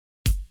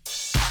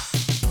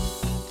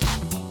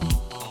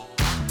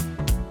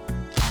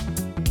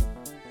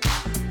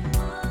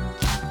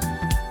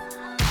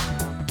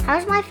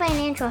How's my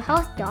financial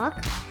health,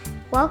 Doc?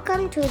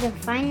 Welcome to the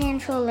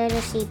Financial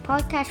Literacy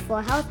Podcast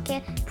for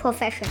Healthcare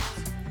Professionals,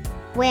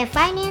 where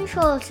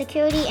financial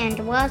security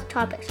and wealth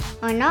topics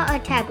are not a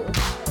taboo.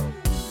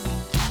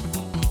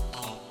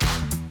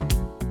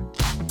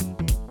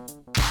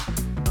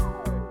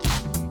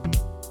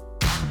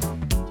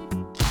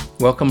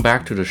 Welcome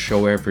back to the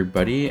show,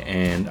 everybody,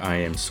 and I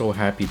am so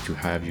happy to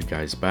have you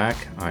guys back.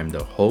 I'm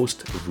the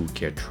host, Vu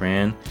Kiet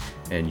Tran,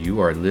 and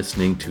you are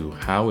listening to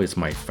How is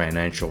My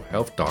Financial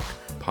Health Doc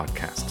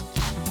podcast.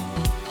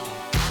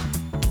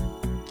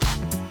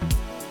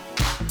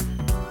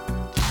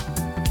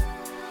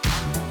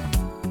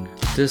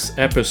 This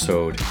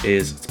episode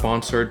is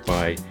sponsored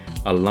by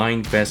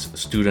Alignvest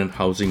Student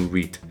Housing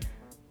REIT,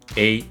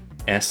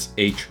 ASH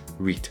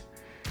REIT.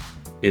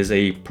 Is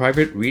a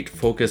private REIT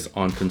focused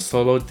on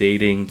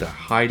consolidating the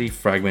highly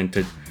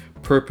fragmented,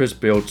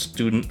 purpose-built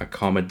student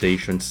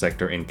accommodation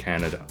sector in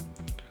Canada.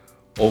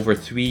 Over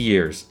 3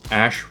 years,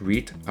 ASH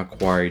REIT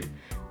acquired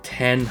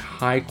 10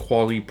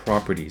 high-quality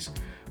properties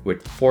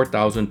with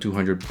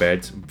 4,200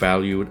 beds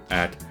valued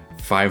at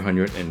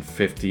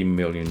 $550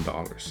 million.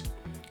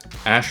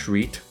 ASH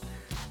REIT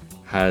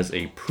has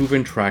a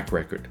proven track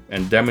record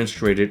and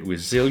demonstrated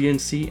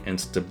resiliency and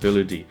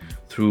stability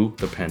through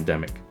the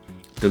pandemic,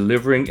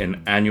 delivering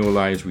an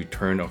annualized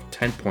return of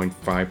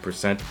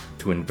 10.5%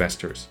 to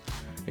investors,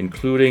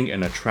 including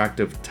an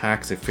attractive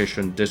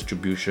tax-efficient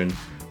distribution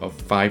of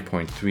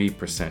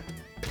 5.3%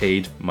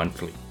 paid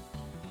monthly.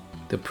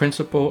 The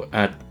principal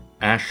at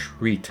ASH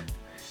REIT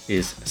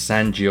is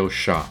Sanjil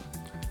Shah.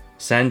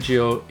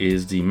 Sanjil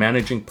is the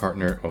managing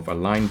partner of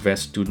Alignvest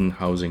Student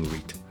Housing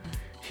REIT.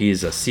 He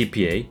is a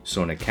CPA,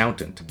 so an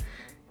accountant,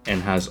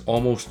 and has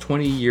almost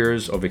 20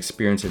 years of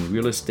experience in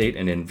real estate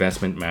and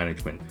investment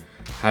management,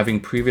 having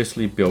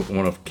previously built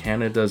one of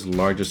Canada's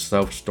largest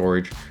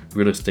self-storage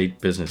real estate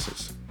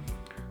businesses.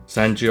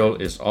 Sanjil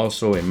is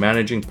also a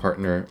managing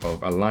partner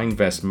of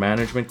Alignvest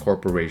Management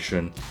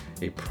Corporation,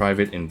 a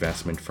private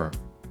investment firm.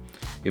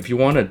 If you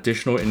want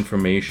additional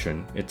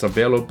information, it's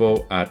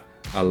available at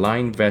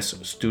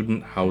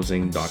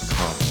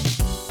alignveststudenthousing.com.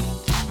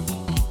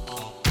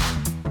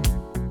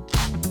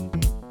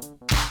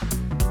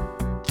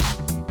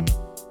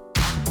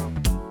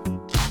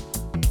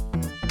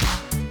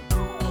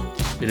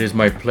 It is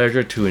my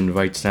pleasure to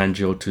invite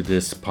Sanjil to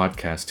this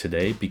podcast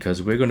today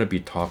because we're going to be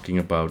talking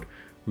about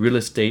real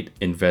estate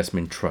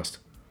investment trust,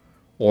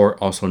 or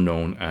also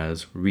known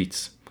as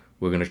REITs.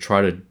 We're going to try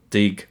to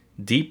dig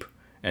deep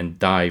and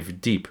dive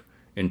deep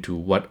into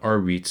what are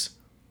REITs,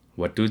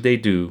 what do they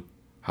do,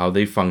 how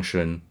they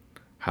function,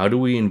 how do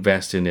we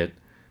invest in it,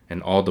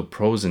 and all the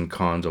pros and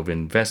cons of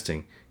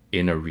investing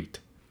in a REIT.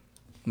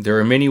 There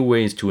are many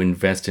ways to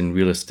invest in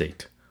real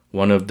estate.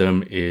 One of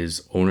them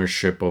is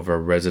ownership of a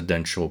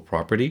residential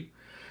property.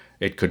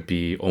 It could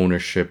be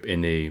ownership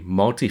in a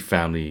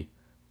multifamily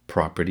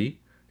property.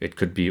 It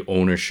could be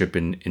ownership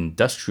in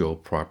industrial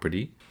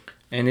property.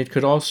 And it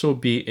could also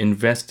be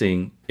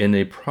investing in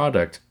a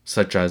product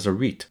such as a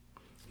REIT.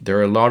 There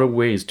are a lot of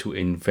ways to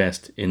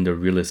invest in the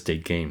real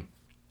estate game.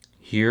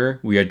 Here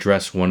we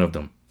address one of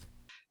them.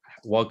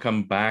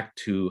 Welcome back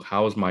to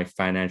How's My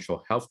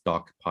Financial Health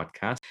Doc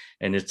podcast.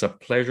 And it's a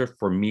pleasure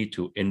for me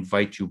to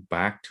invite you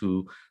back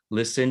to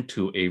listen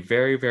to a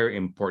very, very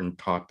important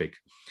topic.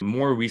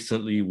 More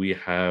recently, we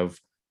have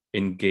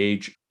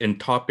engaged in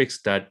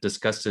topics that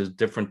discusses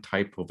different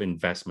type of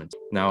investments.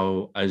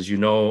 Now, as you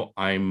know,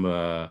 I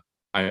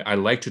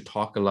like to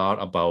talk a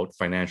lot about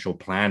financial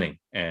planning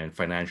and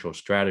financial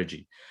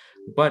strategy,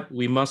 but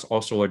we must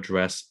also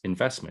address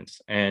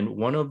investments. And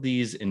one of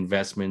these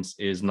investments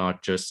is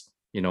not just,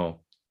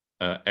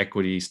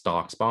 equity,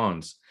 stocks,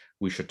 bonds.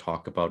 We should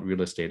talk about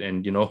real estate.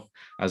 And,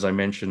 as I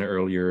mentioned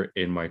earlier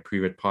in my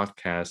previous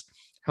podcast,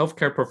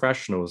 healthcare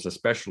professionals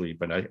especially,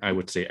 but I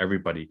would say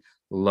everybody,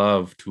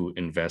 love to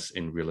invest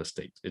in real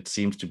estate. It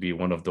seems to be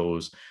one of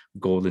those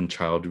golden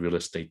child real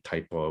estate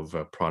type of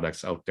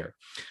products out there.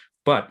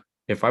 But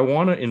if I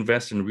want to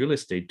invest in real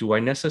estate, do I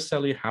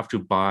necessarily have to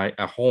buy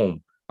a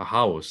home, a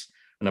house,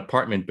 an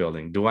apartment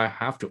building? Do I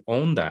have to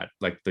own that,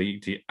 like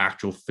the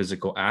actual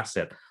physical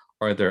asset?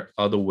 Are there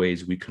other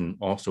ways we can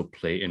also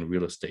play in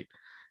real estate?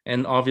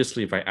 And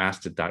obviously, if I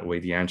asked it that way,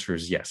 the answer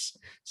is yes.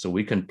 So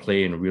we can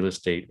play in real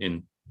estate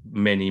in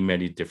many,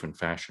 many different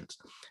fashions.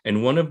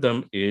 And one of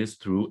them is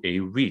through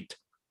a REIT,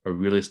 a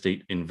real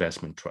estate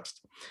investment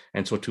trust.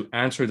 And so to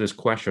answer this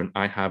question,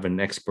 I have an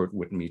expert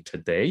with me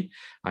today.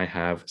 I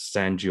have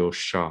Sanjil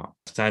Shah.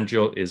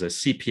 Sanjil is a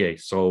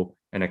CPA, so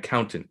an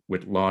accountant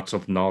with lots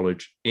of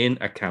knowledge in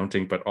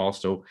accounting, but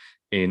also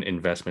in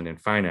investment and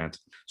finance.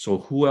 So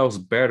who else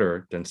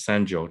better than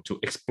Sanjil to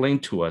explain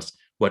to us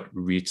what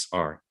REITs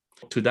are?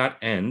 To that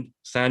end,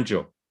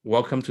 Sanjil,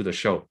 welcome to the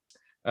show.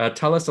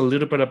 Tell us a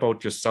little bit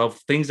about yourself,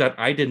 things that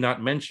I did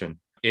not mention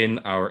in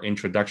our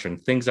introduction,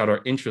 things that are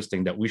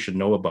interesting that we should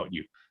know about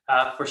you.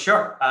 For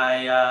sure.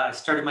 I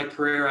started my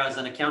career as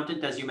an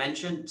accountant, as you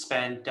mentioned,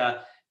 spent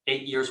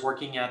 8 years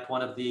working at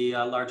one of the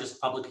largest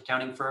public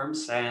accounting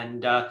firms.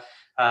 And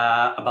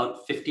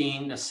about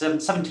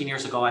 17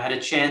 years ago, I had a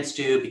chance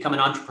to become an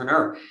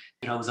entrepreneur.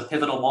 It was a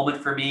pivotal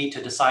moment for me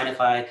to decide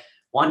if I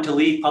want to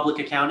leave public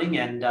accounting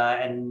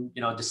and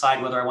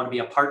decide whether I want to be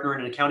a partner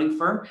in an accounting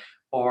firm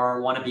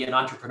or want to be an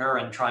entrepreneur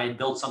and try and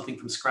build something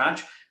from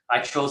scratch. I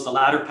chose the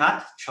latter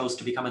path, chose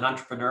to become an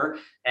entrepreneur,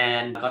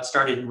 and got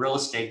started in real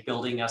estate,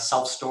 building a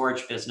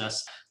self-storage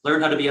business.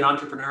 Learned how to be an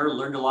entrepreneur,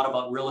 learned a lot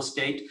about real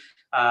estate,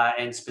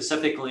 and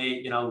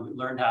specifically,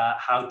 learned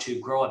how to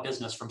grow a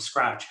business from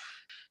scratch.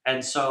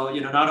 And so,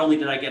 not only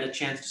did I get a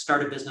chance to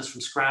start a business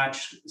from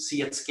scratch,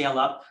 see it scale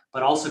up,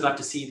 but also got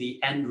to see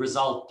the end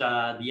result,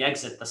 the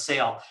exit, the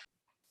sale.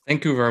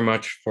 Thank you very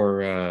much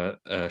for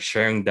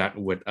sharing that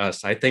with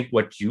us. I think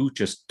what you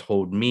just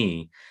told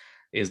me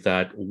is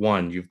that,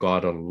 one, you've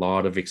got a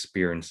lot of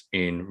experience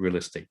in real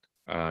estate.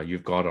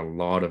 You've got a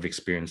lot of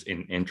experience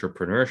in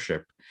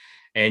entrepreneurship,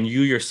 and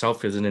you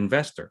yourself is an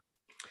investor.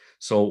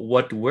 So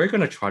what we're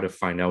going to try to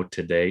find out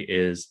today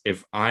is,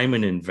 if I'm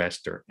an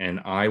investor and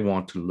I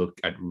want to look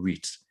at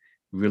REITs,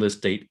 real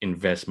estate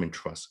investment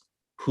trusts,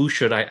 who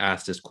should I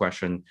ask this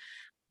question?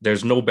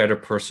 There's no better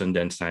person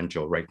than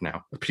Sanjil right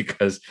now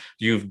because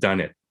you've done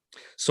it.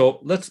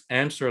 So let's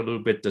answer a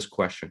little bit this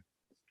question.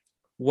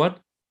 What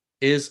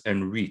is a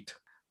REIT?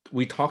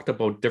 We talked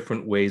about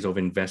different ways of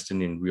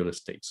investing in real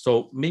estate.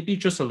 So maybe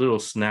just a little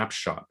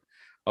snapshot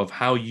of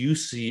how you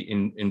see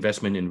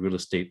investment in real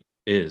estate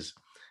is.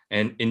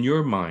 And in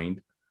your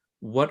mind,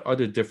 what are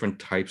the different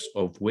types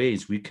of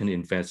ways we can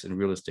invest in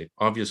real estate?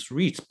 Obvious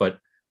REITs, but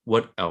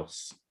what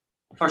else?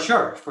 For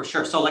sure.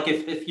 So like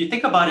if you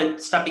think about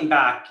it, stepping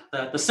back,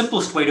 the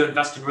simplest way to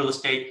invest in real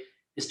estate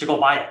is to go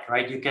buy it,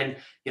 right? You can,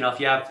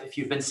 if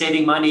you've been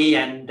saving money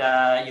and,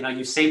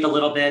 you saved a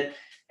little bit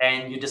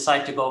and you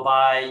decide to go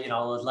buy,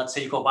 let's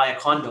say you go buy a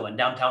condo in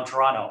downtown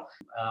Toronto.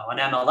 On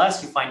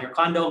MLS, you find your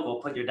condo, go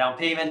put your down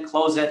payment,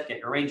 close it,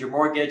 arrange your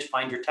mortgage,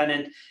 find your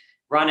tenant,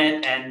 run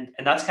it. And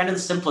that's kind of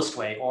the simplest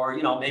way. Or,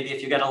 maybe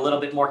if you get a little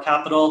bit more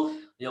capital,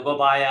 you'll go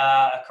buy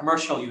a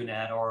commercial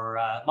unit or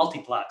a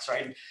multiplex,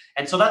 right?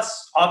 And so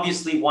that's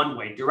obviously one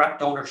way,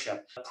 direct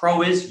ownership. The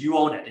pro is you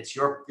own it. It's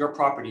your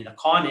property. The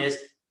con is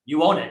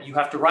you own it. You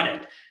have to run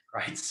it,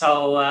 right?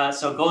 So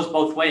it goes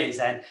both ways.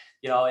 And,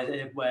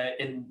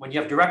 when you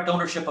have direct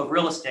ownership of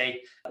real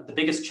estate, the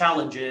biggest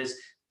challenge is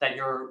that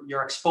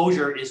your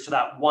exposure is to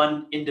that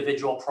one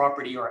individual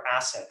property or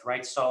asset,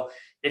 right? So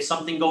if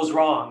something goes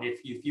wrong,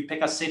 if you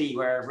pick a city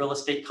where real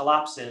estate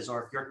collapses,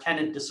 or if your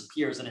tenant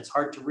disappears and it's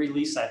hard to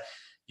release it,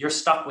 you're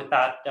stuck with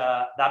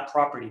that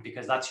property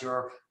because that's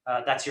your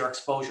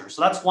exposure.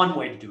 So that's one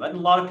way to do it. And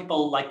a lot of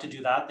people like to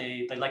do that.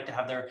 They like to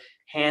have their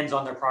hands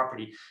on their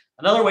property.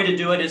 Another way to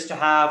do it is to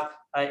have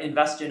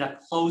invest in a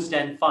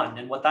closed-end fund.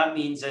 And what that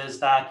means is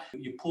that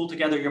you pool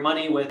together your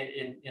money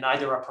in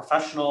either a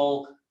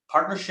professional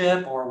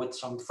partnership or with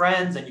some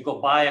friends, and you go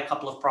buy a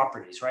couple of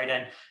properties, right?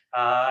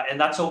 And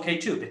that's okay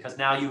too, because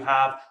now you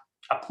have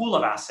a pool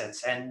of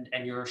assets and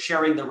you're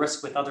sharing the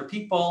risk with other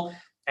people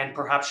and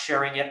perhaps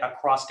sharing it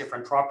across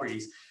different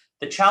properties.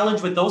 The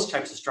challenge with those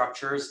types of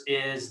structures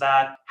is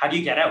that, how do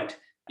you get out?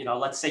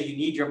 Let's say you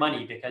need your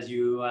money because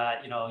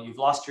you've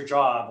lost your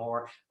job,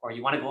 or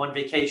you want to go on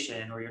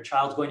vacation, or your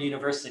child's going to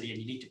university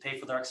and you need to pay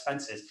for their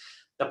expenses.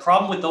 The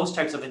problem with those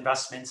types of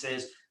investments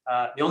is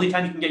the only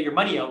time you can get your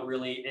money out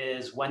really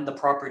is when the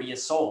property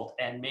is sold.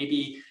 And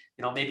maybe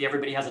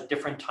everybody has a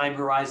different time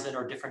horizon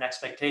or different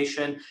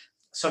expectation.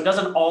 So it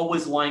doesn't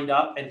always line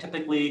up. And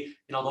typically,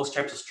 those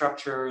types of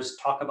structures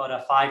talk about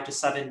a 5 to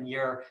 7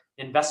 year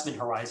investment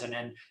horizon,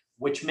 and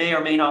which may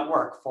or may not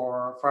work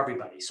for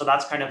everybody. So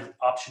that's kind of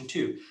option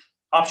 2.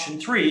 Option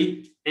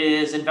 3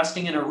 is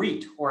investing in a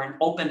REIT, or an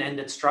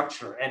open-ended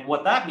structure. And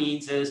what that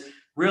means is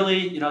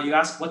really, you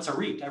ask, what's a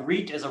REIT? A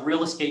REIT is a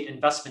real estate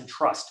investment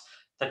trust.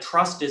 The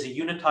trust is a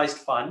unitized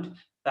fund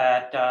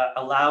that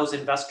allows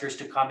investors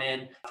to come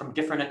in from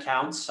different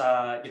accounts.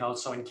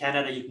 So in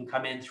Canada, you can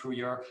come in through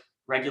your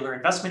regular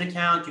investment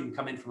account. You can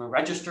come in from a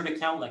registered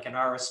account like an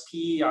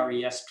RSP,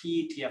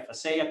 RESP,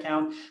 TFSA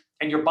account,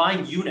 and you're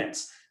buying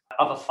units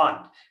of a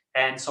fund.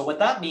 And so what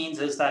that means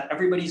is that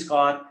everybody's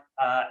got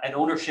an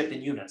ownership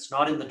in units,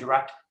 not in the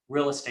direct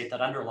real estate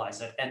that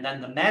underlies it. And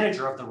then the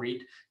manager of the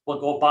REIT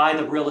will go buy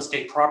the real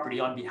estate property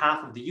on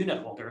behalf of the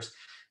unit holders.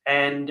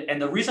 And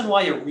the reason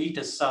why a REIT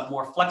is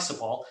more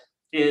flexible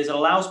is it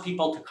allows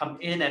people to come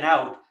in and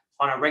out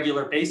on a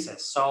regular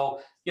basis.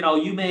 So,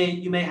 you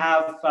may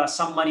have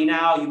some money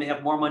now, you may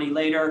have more money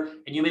later,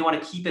 and you may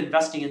want to keep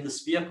investing in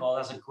this vehicle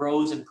as it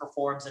grows and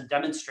performs and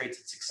demonstrates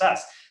its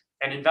success.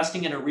 And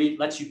investing in a REIT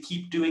lets you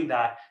keep doing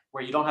that,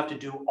 where you don't have to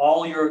put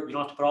all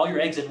your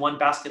eggs in one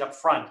basket up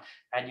front,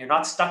 and you're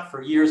not stuck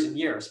for years and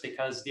years.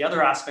 Because the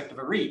other aspect of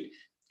a REIT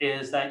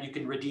is that you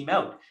can redeem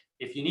out.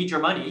 If you need your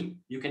money,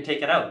 you can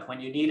take it out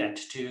when you need it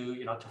to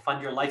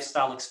fund your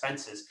lifestyle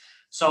expenses.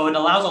 So it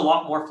allows a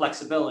lot more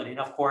flexibility. And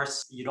of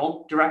course, you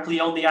don't directly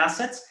own the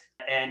assets,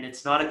 and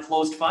it's not a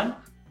closed fund,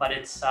 but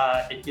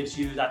it gives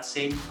you that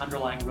same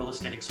underlying real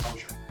estate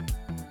exposure.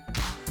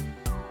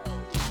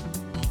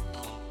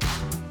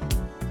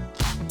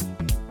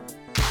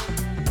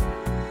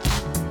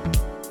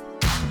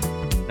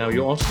 Now,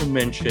 you also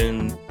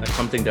mentioned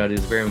something that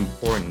is very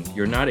important.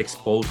 You're not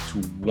exposed to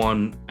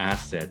one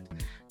asset.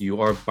 You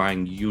are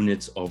buying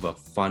units of a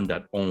fund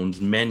that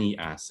owns many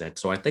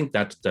assets. So I think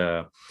that's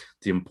the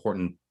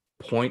important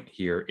point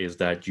here, is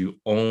that you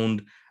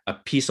owned a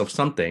piece of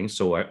something,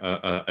 so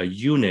a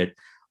unit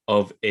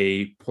of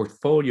a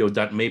portfolio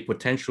that may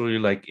potentially,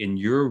 like in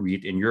your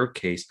REIT, in your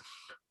case,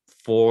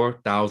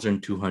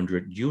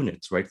 4,200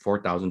 units, right?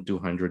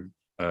 4,200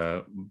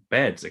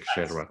 beds,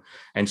 etc.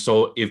 And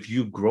so if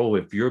you grow,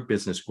 if your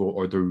business grow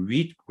or the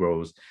REIT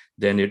grows,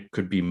 then it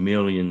could be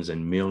millions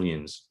and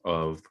millions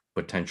of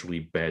potentially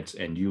beds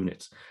and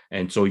units.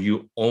 And so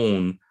you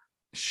own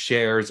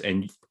shares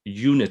and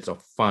units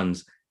of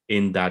funds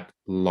in that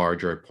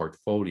larger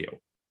portfolio.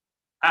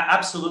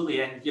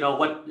 Absolutely. And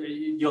what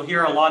you'll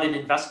hear a lot in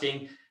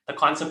investing, the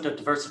concept of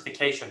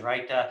diversification,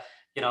 right?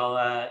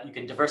 You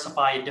can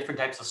diversify in different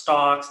types of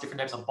stocks, different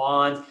types of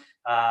bonds,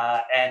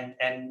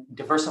 and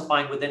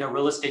diversifying within a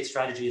real estate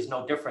strategy is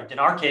no different. In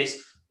our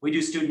case, we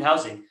do student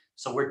housing,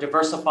 so we're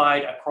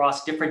diversified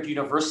across different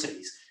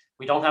universities.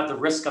 We don't have the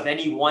risk of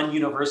any one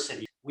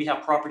university. We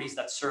have properties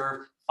that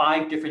serve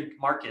 5 different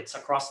markets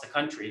across the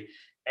country,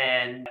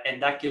 and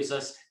that gives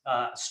us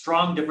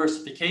strong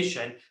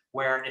diversification,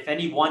 where if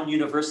any one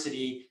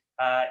university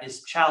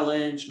is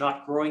challenged,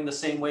 not growing the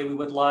same way we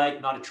would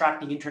like, not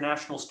attracting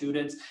international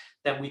students,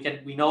 then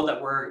we know that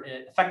we're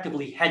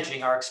effectively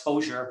hedging our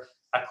exposure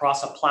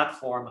across a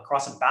platform,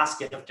 across a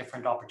basket of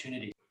different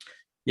opportunities.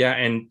 Yeah,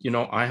 and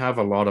I have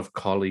a lot of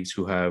colleagues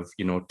who have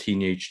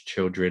teenage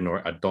children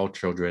or adult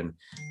children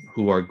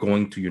who are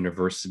going to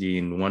university.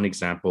 In one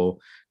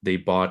example, they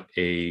bought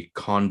a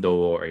condo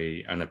or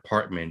an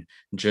apartment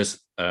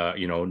just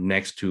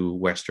next to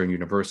Western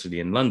University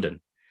in London,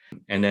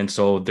 and then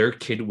so their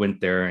kid went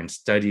there and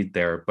studied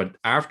there. But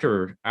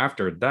after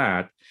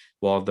that,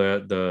 well,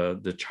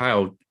 the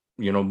child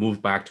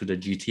moved back to the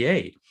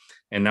GTA,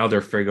 and now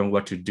they're figuring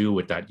what to do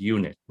with that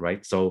unit,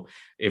 right? So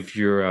if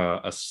you're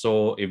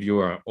if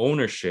you're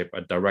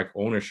a direct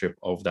ownership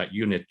of that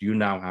unit, you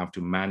now have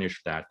to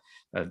manage that,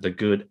 the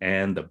good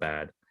and the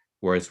bad.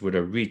 Whereas with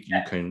a REIT,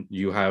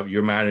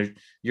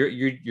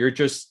 you're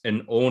just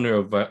an owner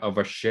of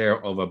a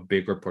share of a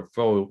bigger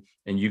portfolio,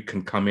 and you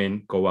can come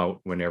in, go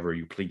out whenever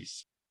you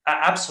please.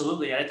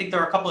 Absolutely. I think there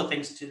are a couple of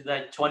things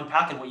to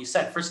unpack in what you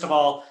said. First of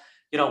all,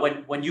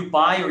 when you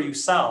buy or you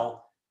sell,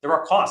 there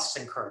are costs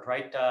incurred,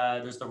 right?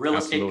 There's the real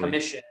estate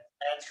commission,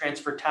 and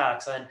transfer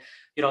tax, and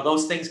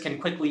those things can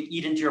quickly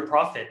eat into your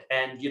profit.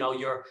 And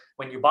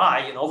when you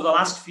buy, over the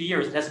last few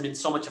years, it hasn't been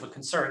so much of a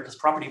concern because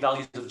property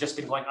values have just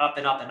been going up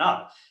and up and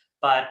up.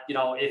 But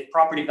if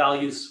property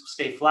values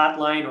stay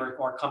flatline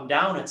or come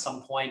down at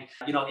some point,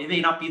 it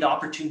may not be the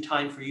opportune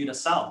time for you to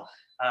sell,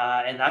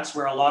 and that's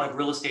where a lot of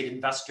real estate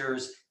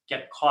investors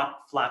get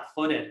caught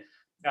flat-footed.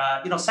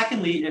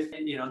 Secondly, if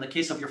in the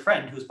case of your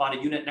friend who's bought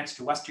a unit next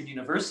to Western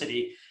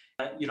University,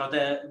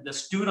 the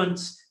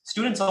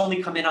students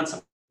only come in on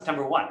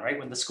September 1, right,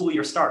 when the school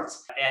year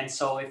starts. And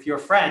so if your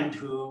friend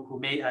who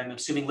may, I'm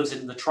assuming, lives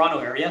in the Toronto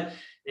area,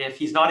 if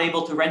he's not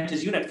able to rent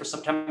his unit for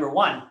September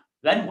 1,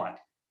 then what?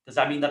 Does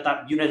that mean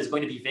that unit is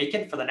going to be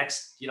vacant for the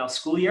next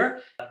school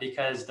year?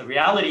 Because the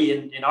reality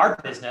in our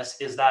business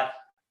is that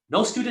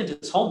no student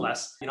is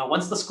homeless.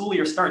 Once the school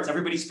year starts,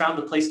 everybody's found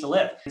a place to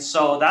live. And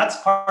so that's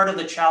part of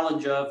the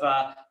challenge of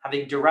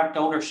having direct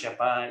ownership.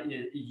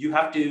 You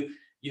have to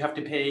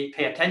pay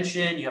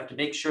attention. You have to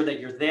make sure that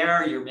you're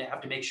there. You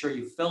have to make sure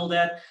you filled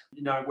it.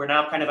 We're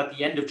now kind of at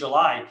the end of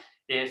July.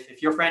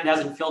 If your friend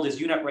hasn't filled his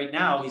unit right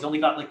now, he's only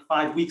got like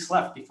 5 weeks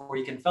left before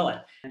he can fill it.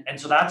 And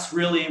so that's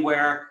really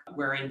where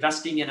we're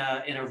investing in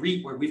a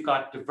REIT where we've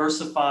got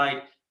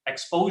diversified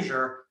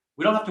exposure.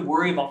 We don't have to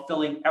worry about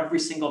filling every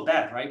single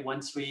bed, right?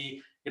 Once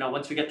we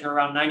get to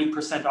around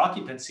 90%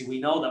 occupancy, we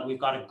know that we've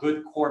got a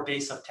good core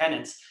base of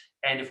tenants.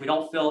 And if we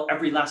don't fill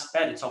every last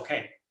bed, it's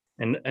okay.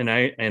 And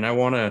I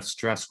want to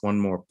stress one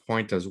more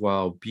point as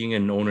well. Being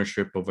in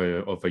ownership of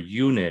a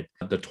unit,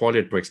 the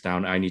toilet breaks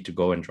down, I need to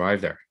go and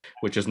drive there,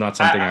 which is not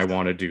something I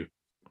want to do.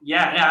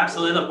 Yeah,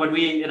 absolutely. Look, when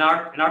we in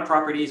our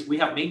properties, we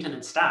have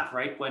maintenance staff,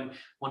 right? When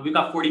we've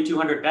got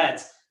 4,200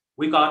 beds,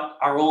 we've got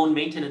our own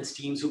maintenance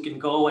teams who can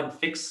go and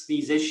fix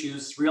these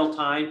issues real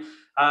time.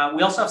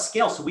 We also have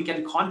scale, so we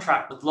can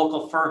contract with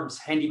local firms,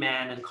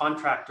 handyman and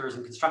contractors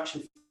and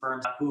construction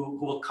firms who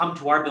will come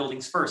to our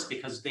buildings first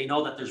because they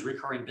know that there's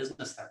recurring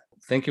business there.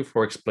 Thank you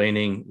for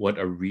explaining what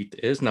a REIT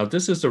is. Now,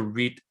 this is a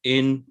REIT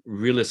in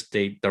real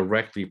estate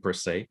directly per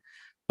se,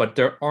 but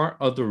there are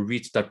other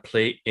REITs that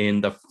play in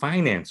the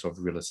finance of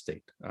real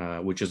estate,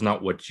 which is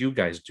not what you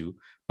guys do,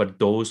 but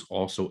those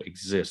also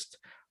exist.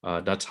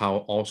 That's how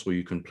also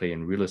you can play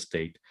in real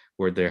estate,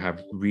 where they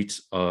have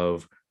REITs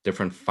of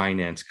different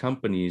finance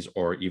companies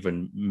or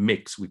even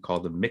mix. We call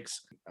them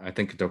mix. I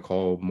think they're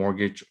called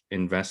Mortgage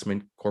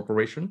Investment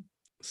Corporation.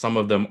 Some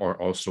of them are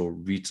also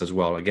REITs as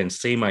well. Again,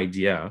 same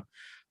idea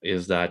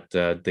is that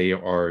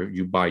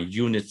you buy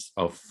units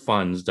of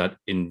funds that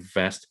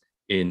invest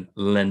in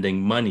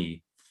lending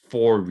money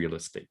for real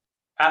estate.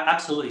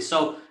 Absolutely.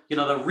 So,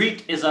 the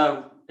REIT is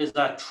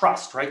a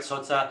trust, right? So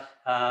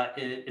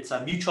it's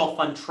a mutual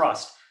fund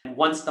trust. And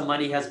once the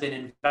money has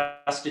been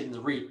invested in the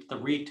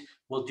REIT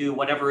will do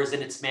whatever is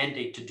in its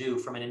mandate to do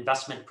from an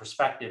investment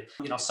perspective.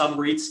 Some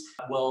REITs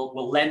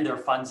will lend their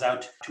funds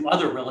out to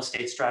other real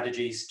estate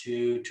strategies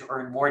to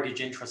earn mortgage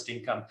interest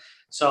income.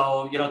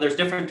 So, there's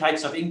different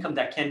types of income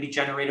that can be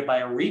generated by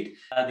a REIT.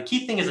 The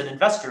key thing as an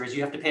investor is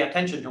you have to pay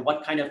attention to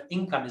what kind of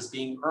income is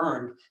being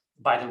earned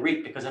by the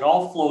REIT, because it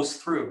all flows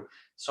through.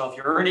 So if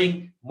you're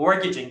earning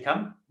mortgage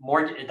income,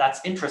 that's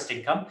interest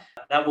income,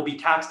 that will be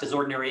taxed as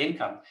ordinary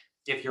income.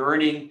 If you're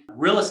earning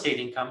real estate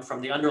income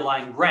from the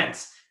underlying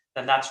rents,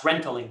 then that's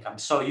rental income.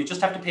 So you just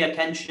have to pay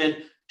attention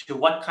to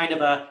what kind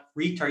of a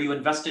REIT are you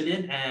invested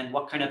in and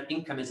what kind of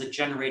income is it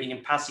generating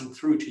and passing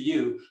through to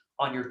you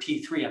on your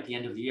T3 at the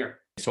end of the year.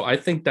 So I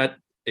think that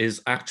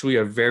is actually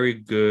a very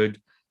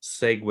good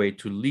segue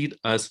to lead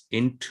us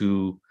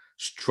into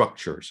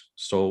structures.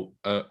 So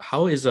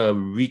how is a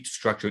REIT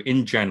structure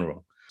in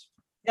general?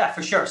 Yeah,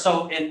 for sure.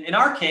 So in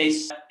our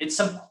case, it's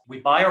simple. We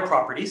buy our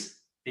properties.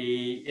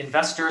 The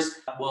investors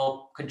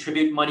will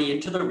contribute money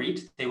into the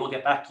REIT. They will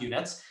get back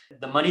units.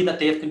 The money that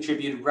they have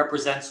contributed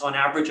represents on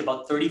average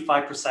about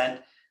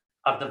 35%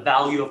 of the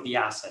value of the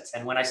assets.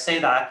 And when I say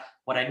that,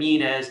 what I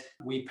mean is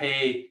we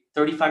pay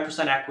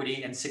 35%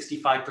 equity and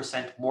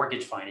 65%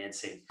 mortgage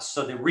financing.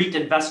 So the REIT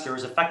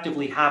investors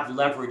effectively have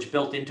leverage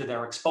built into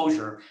their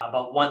exposure.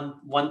 About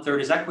one third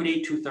is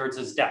equity, 2/3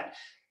 is debt.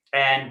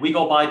 And we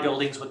go buy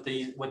buildings with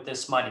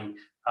this money.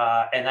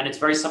 And then it's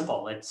very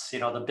simple. It's,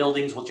 the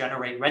buildings will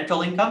generate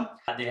rental income,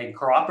 they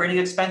incur operating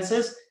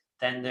expenses.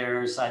 Then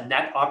there's a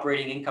net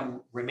operating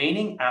income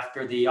remaining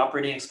after the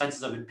operating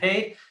expenses have been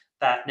paid.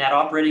 That net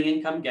operating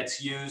income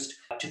gets used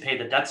to pay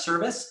the debt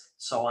service.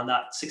 So on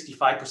that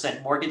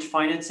 65% mortgage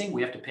financing,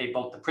 we have to pay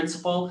both the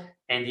principal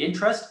and the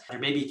interest. There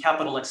may be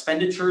capital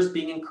expenditures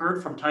being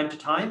incurred from time to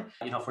time.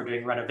 If we're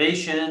doing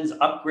renovations,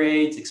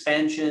 upgrades,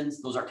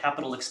 expansions, those are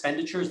capital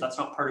expenditures. That's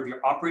not part of your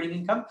operating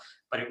income,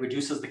 but it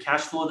reduces the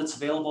cash flow that's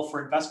available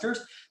for investors.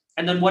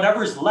 And then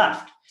whatever's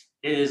left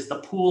is the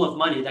pool of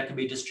money that can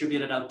be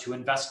distributed out to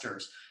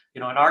investors.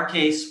 In our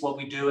case, what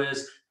we do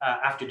is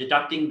after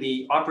deducting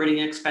the operating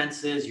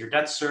expenses, your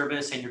debt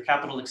service, and your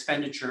capital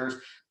expenditures,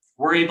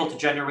 we're able to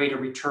generate a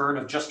return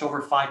of just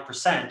over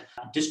 5%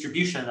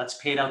 distribution that's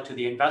paid out to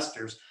the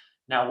investors.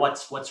 Now,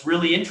 what's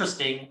really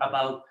interesting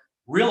about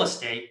real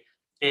estate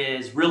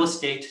is real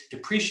estate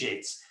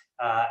depreciates.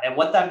 And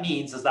what that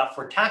means is that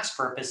for tax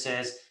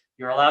purposes,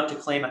 you're allowed to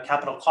claim a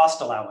capital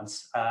cost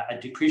allowance, a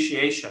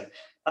depreciation.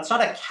 That's not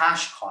a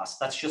cash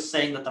cost. That's just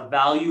saying that the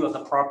value of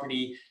the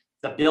property,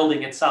 the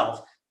building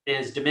itself,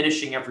 is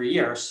diminishing every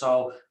year.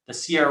 So the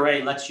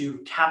CRA lets you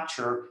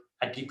capture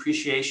a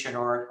depreciation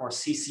or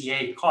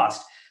CCA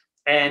cost.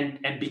 And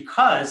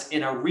because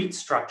in a REIT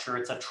structure,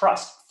 it's a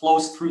trust,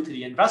 flows through to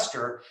the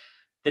investor,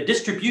 the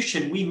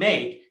distribution we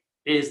make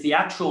is the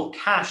actual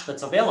cash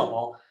that's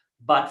available.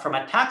 But from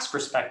a tax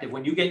perspective,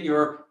 when you get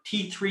your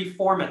T3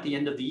 form at the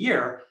end of the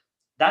year,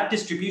 that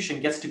distribution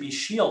gets to be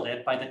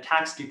shielded by the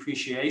tax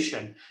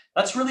depreciation.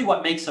 That's really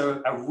what makes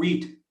a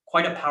REIT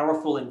quite a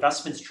powerful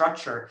investment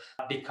structure,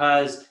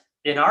 because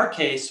in our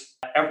case,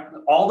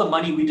 all the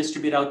money we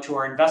distribute out to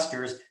our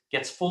investors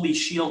gets fully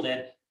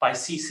shielded by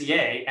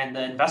CCA, and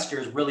the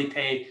investors really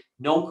pay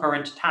no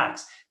current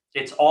tax.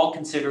 It's all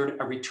considered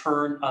a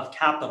return of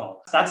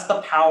capital. That's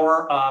the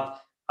power of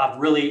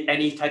really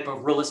any type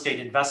of real estate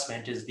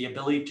investment, is the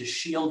ability to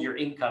shield your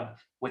income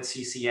with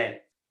CCA.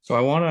 So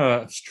I want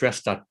to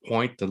stress that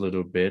point a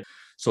little bit.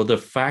 So the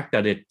fact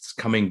that it's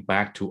coming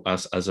back to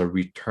us as a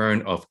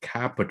return of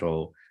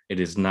capital, it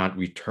is not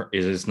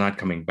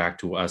coming back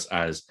to us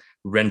as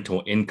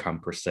rental income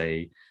per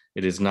se.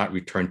 It is not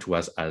returned to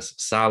us as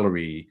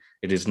salary.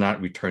 It is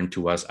not returned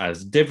to us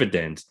as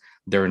dividends.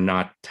 They're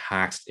not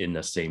taxed in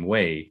the same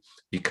way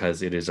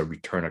because it is a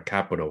return of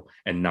capital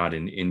and not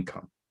an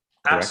income.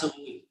 Correct?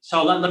 Absolutely.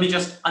 So let me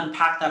just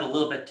unpack that a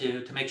little bit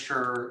to make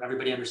sure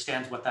everybody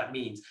understands what that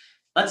means.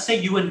 Let's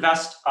say you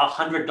invest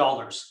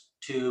 $100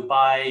 to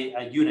buy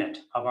a unit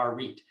of our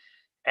REIT.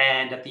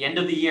 And at the end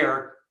of the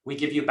year, we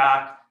give you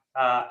back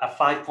a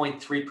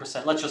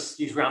 5.3%. Let's just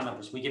use round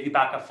numbers. We give you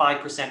back a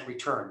 5%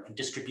 return, a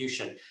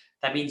distribution.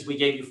 That means we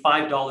gave you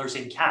 $5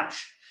 in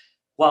cash.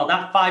 Well,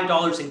 that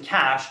 $5 in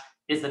cash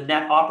is the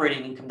net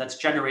operating income that's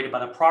generated by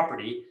the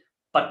property.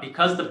 But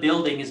because the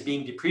building is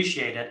being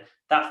depreciated,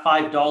 that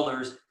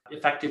 $5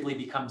 effectively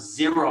becomes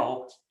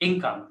zero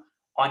income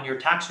on your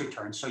tax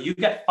return. So you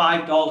get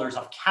 $5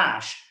 of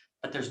cash,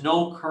 but there's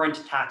no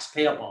current tax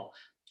payable.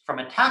 From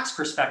a tax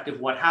perspective,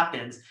 what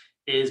happens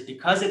is,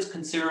 because it's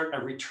considered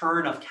a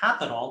return of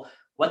capital,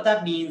 what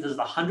that means is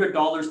the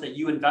 $100 that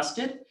you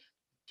invested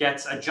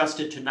gets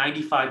adjusted to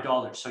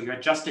 $95. So your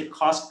adjusted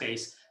cost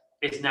base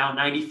is now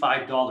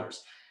 $95.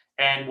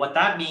 And what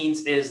that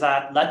means is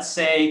that, let's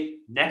say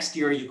next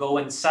year you go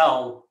and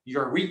sell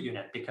your REIT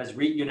unit, because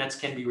REIT units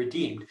can be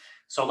redeemed.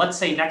 So let's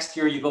say next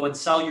year you go and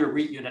sell your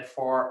REIT unit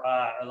for,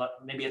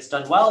 maybe it's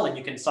done well and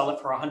you can sell it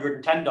for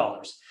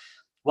 $110.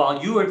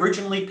 Well, you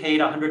originally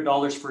paid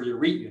 $100 for your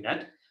REIT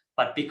unit,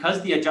 but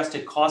because the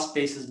adjusted cost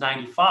base is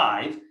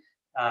 $95,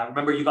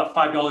 remember you got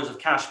 $5 of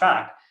cash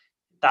back.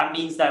 That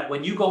means that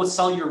when you go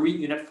sell your REIT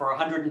unit for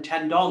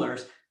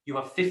 $110, you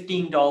have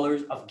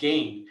 $15 of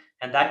gain,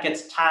 and that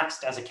gets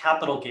taxed as a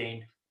capital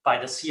gain by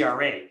the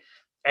CRA.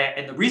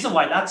 And the reason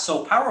why that's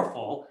so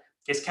powerful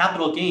is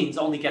capital gains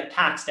only get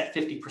taxed at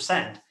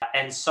 50%.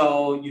 And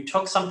so you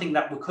took something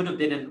that could have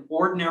been an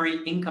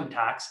ordinary income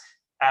tax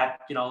at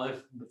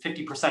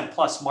 50%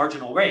 plus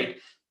marginal rate,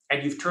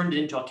 and you've turned it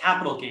into a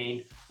capital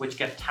gain, which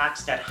gets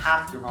taxed at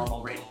half your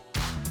normal rate.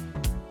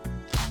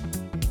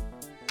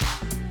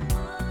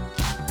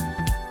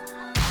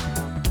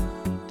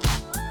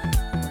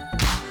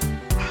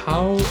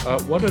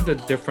 What are the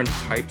different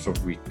types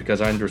of REIT?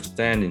 Because I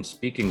understand in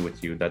speaking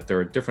with you that there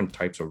are different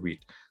types of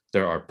REIT.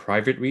 There are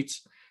private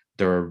REITs.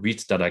 There are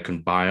REITs that I can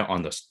buy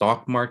on the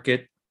stock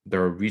market.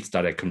 There are REITs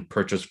that I can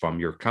purchase from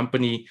your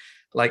company.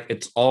 Like,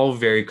 it's all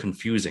very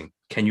confusing.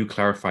 Can you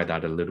clarify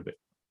that a little bit?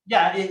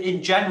 Yeah,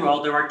 in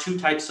general, there are two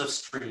types of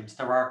streams.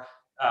 There are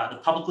the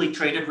publicly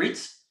traded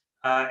REITs,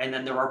 and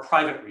then there are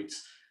private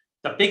REITs.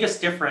 The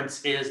biggest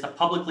difference is the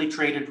publicly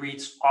traded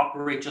REITs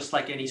operate just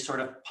like any sort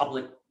of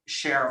public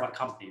share of a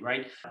company,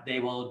 right? They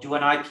will do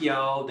an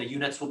IPO, the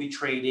units will be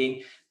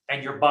trading,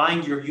 and you're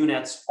buying your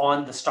units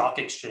on the stock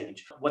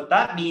exchange. What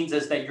that means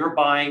is that you're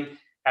buying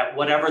at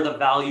whatever the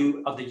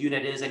value of the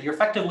unit is, and you're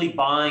effectively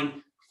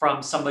buying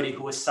from somebody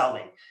who is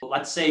selling.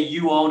 Let's say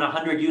you own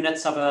 100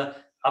 units of a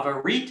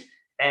REIT,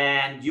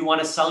 and you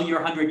want to sell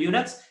your 100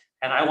 units,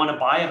 and I want to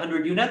buy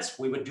 100 units.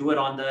 We would do it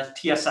on the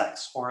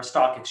TSX or a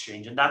stock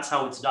exchange, and that's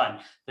how it's done.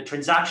 The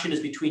transaction is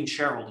between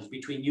shareholders,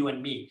 between you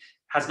and me.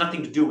 Has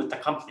nothing to do with the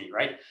company,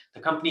 right?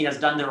 The company has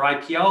done their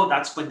IPO,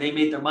 that's when they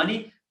made their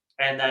money,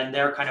 and then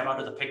they're kind of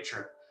out of the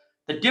picture.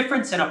 The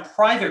difference in a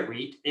private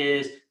REIT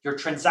is you're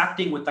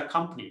transacting with the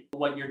company.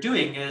 What you're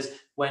doing is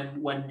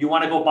when you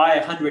want to go buy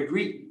 100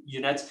 REIT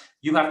units,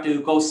 you have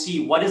to go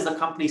see what is the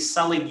company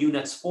selling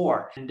units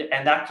for. And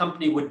that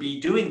company would be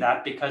doing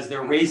that because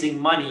they're raising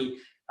money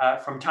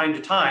from time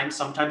to time,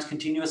 sometimes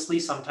continuously,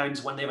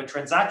 sometimes when they have a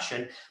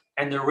transaction,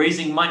 and they're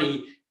raising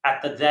money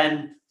at the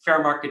then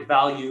fair market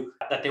value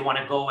that they want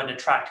to go and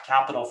attract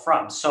capital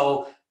from.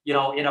 So,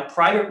 in a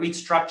private REIT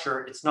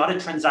structure, it's not a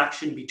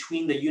transaction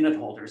between the unit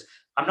holders.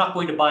 I'm not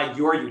going to buy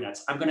your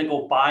units. I'm going to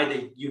go buy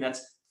the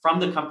units from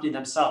the company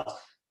themselves.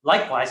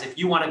 Likewise, if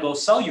you want to go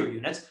sell your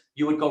units,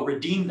 you would go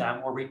redeem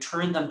them or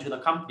return them to the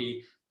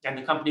company, and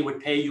the company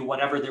would pay you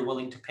whatever they're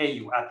willing to pay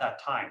you at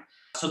that time.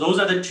 So those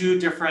are the two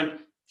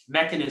different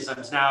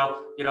mechanisms.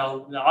 Now, the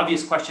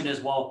obvious question is,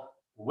 well,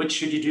 which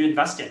should you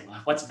invest in?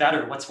 What's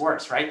better? What's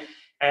worse, right?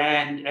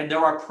 And there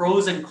are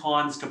pros and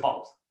cons to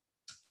both.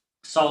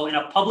 So in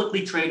a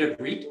publicly traded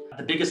REIT,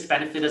 the biggest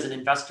benefit as an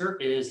investor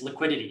is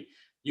liquidity.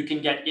 You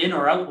can get in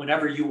or out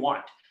whenever you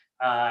want,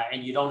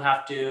 and you don't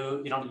have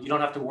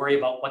to worry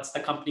about what's the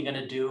company going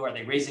to do. Are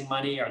they raising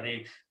money? Are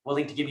they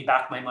willing to give me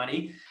back my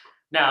money?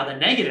 Now the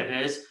negative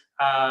is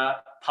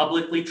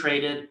publicly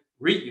traded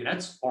REIT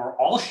units, or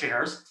all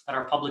shares that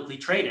are publicly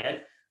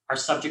traded, are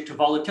subject to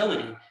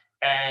volatility.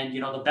 And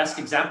the best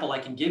example I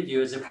can give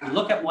you is if we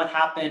look at what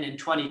happened in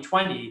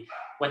 2020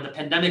 when the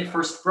pandemic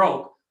first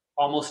broke.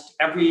 Almost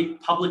every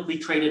publicly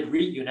traded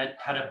REIT unit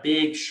had a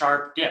big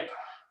sharp dip,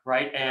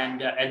 right?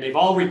 And they've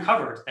all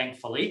recovered,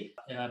 thankfully.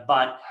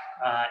 But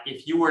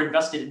if you were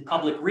invested in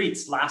public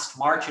REITs last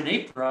March and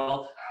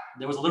April,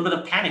 there was a little bit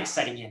of panic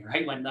setting in,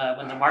 right? When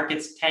the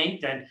markets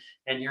tanked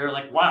and you're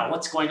like, wow,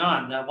 what's going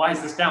on? Why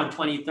is this down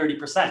 20,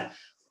 30%?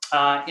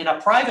 In a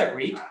private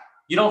REIT,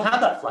 you don't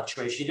have that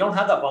fluctuation. You don't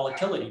have that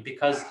volatility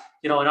because,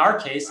 in our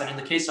case, and in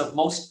the case of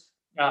most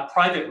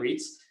private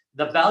REITs,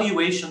 the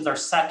valuations are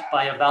set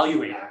by a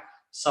valuator.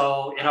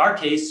 So in our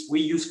case,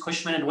 we use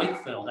Cushman &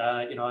 Wakefield,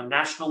 a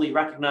nationally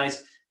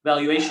recognized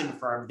valuation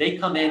firm. They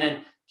come in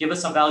and give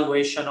us a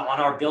valuation on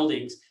our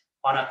buildings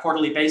on a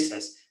quarterly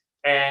basis.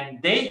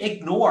 And they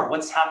ignore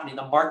what's happening,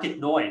 the market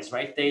noise,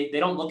 right? They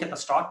don't look at the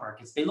stock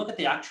markets. They look at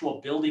the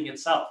actual building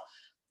itself.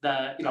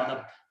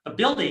 The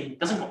building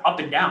doesn't go up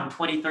and down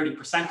 20,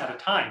 30% at a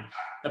time.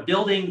 The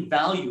building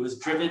value is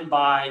driven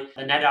by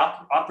the net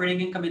operating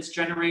income it's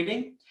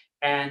generating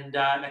and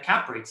the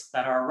cap rates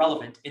that are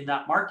relevant in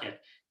that market.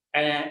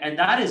 And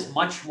that is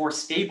much more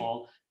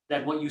stable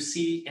than what you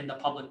see in the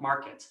public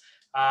markets.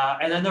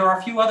 And then there are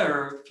a few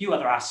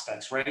other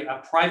aspects, right?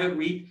 A private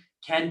REIT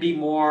can be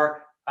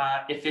more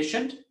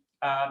efficient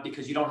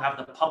because you don't have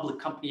the public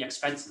company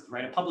expenses,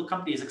 right? A public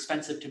company is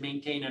expensive to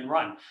maintain and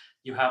run.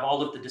 You have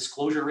all of the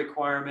disclosure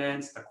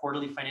requirements, the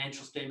quarterly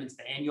financial statements,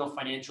 the annual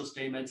financial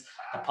statements,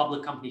 the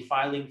public company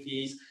filing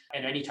fees.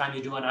 And anytime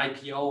you do an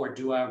IPO or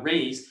do a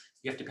raise,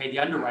 you have to pay the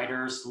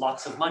underwriters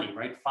lots of money,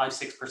 right?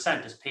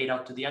 5-6% is paid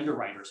out to the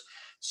underwriters.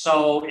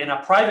 So in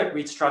a private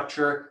REIT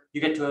structure, you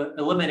get to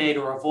eliminate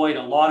or avoid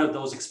a lot of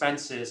those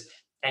expenses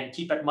and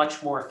keep it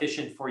much more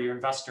efficient for your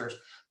investors.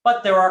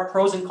 But there are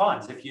pros and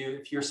cons. If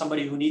you're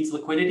somebody who needs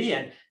liquidity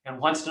and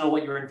wants to know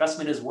what your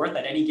investment is worth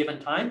at any given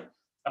time,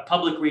 a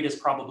public REIT is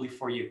probably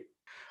for you.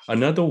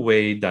 Another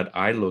way that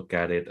I look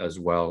at it as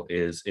well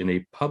is in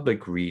a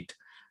public REIT,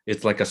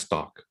 it's like a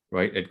stock.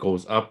 right? It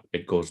goes up,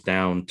 it goes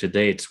down.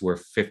 Today it's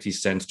worth 50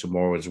 cents,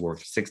 tomorrow it's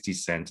worth 60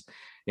 cents.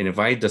 And if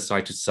I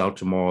decide to sell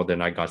tomorrow,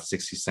 then I got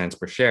 60 cents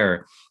per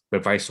share.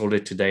 But if I sold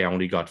it today, I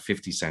only got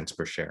 50 cents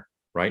per share,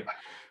 right?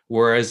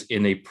 Whereas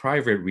in a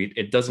private REIT,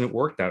 it doesn't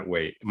work that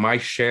way. My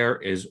share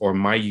is, or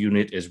my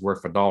unit is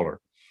worth $1.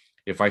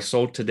 If I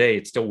sold today,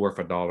 it's still worth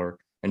 $1.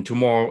 And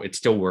tomorrow, it's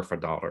still worth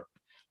 $1,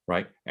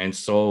 right? And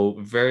so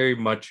very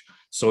much,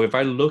 so if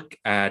I look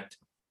at,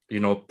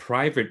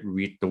 private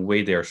REIT, the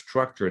way they're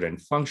structured and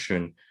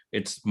function,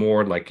 it's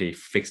more like a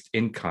fixed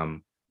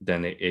income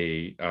than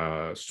a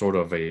sort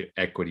of a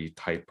equity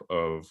type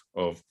of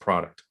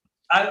product.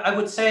 I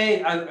would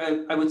say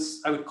I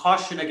would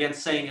caution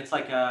against saying it's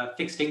like a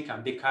fixed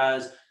income,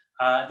 because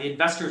the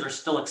investors are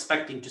still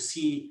expecting to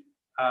see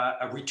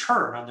a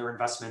return on their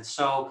investments.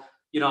 So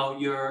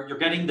you're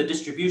getting the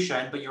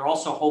distribution, but you're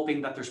also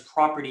hoping that there's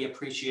property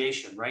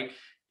appreciation, right?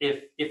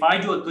 If I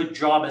do a good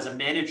job as a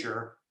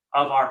manager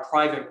of our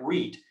private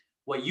REIT,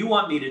 what you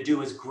want me to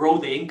do is grow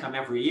the income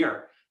every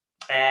year.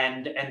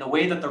 And the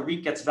way that the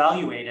REIT gets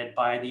valuated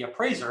by the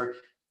appraiser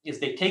is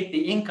they take the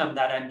income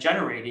that I'm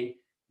generating,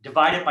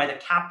 divide it by the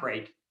cap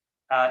rate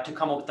to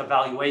come up with the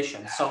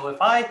valuation. So if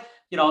I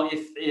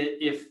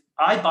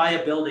buy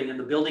a building and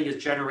the building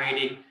is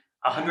generating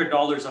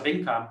 $100 of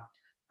income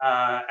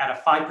at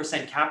a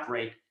 5% cap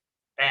rate,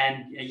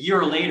 and a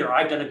year later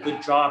I've done a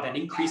good job and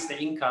increased the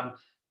income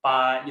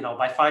by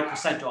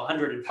 5% to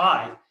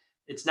 105,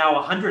 it's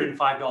now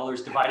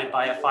 $105 divided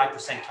by a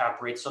 5%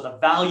 cap rate. So the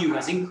value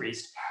has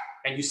increased,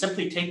 and you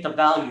simply take the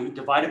value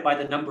divided by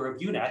the number of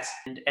units,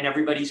 and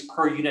everybody's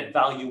per unit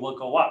value will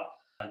go up.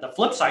 The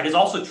flip side is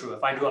also true.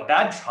 If I do a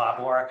bad job,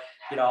 or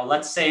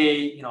let's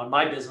say in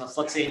my business,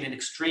 let's say in an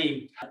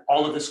extreme,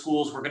 all of the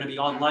schools were going to be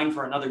online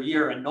for another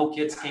year and no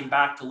kids came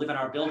back to live in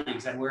our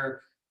buildings and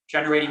we're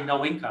generating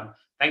no income.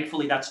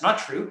 Thankfully, that's not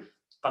true,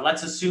 but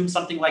let's assume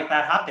something like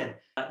that happened.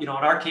 In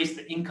our case,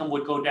 the income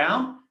would go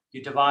down.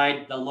 You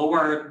divide the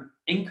lower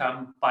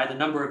income by the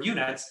number of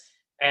units,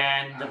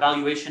 and the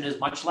valuation is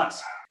much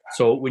less.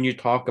 So when you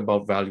talk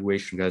about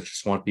valuation, guys,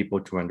 just want people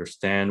to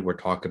understand, we're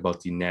talking about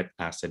the net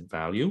asset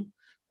value,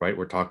 right?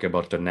 We're talking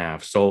about the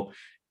NAV. So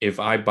if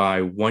I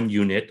buy one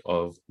unit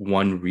of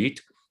one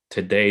REIT,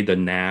 today the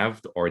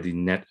NAV, or the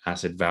net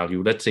asset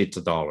value, let's say it's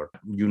 $1.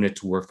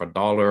 Units worth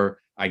 $1,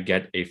 I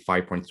get a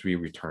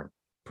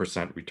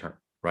 5.3% return,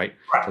 right?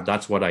 So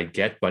that's what I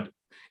get. But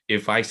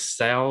if I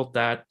sell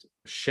that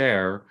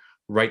share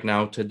right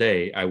now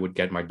today, I would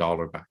get my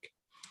dollar back.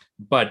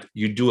 But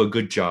you do a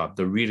good job.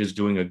 The REIT is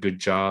doing a good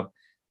job.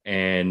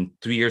 And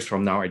 3 years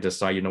from now, I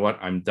decide, you know what,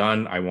 I'm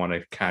done. I want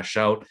to cash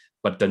out.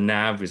 But the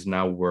NAV is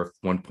now worth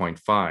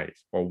 1.5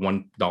 or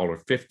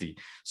 $1.50.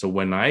 So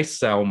when I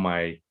sell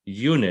my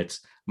units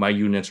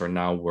are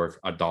now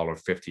worth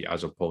 $1.50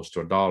 as opposed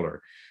to $1.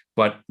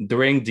 But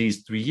during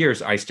these 3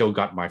 years, I still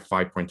got my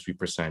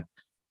 5.3%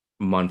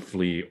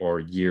 monthly or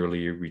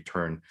yearly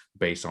return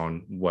based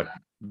on what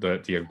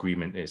the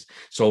agreement is.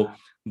 So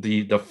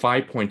the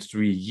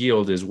 5.3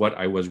 yield is what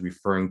I was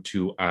referring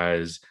to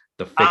as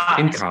the fixed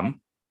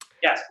income.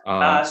 Yes.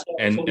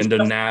 And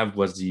the NAV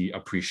was the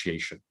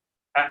appreciation.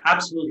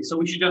 Absolutely. So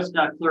we should just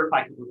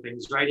clarify a couple of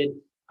things, right?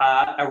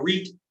 A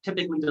REIT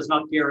typically does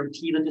not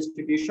guarantee the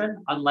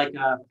distribution, unlike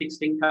a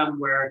fixed income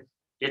where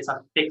it's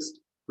a fixed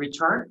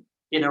return.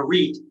 In a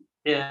REIT,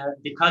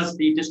 because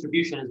the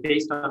distribution is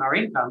based on our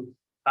income,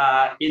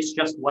 it's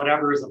just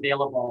whatever is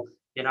available.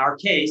 In our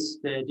case,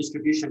 the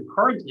distribution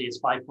currently is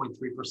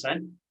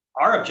 5.3%.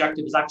 Our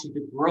objective is actually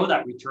to grow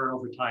that return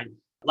over time.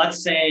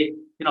 Let's say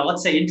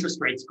interest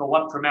rates go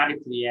up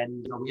dramatically,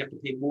 and we have to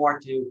pay more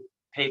to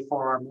pay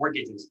for our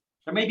mortgages.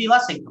 There may be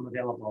less income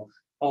available,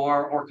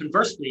 or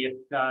conversely,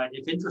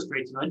 if interest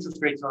rates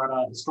are at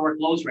a historic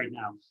lows right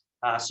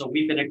now. So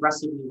we've been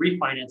aggressively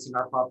refinancing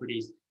our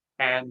properties,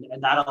 and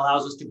that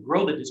allows us to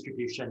grow the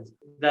distribution.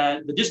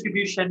 The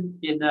distribution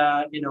in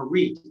a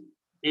REIT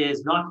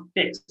is not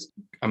fixed.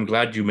 I'm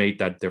glad you made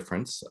that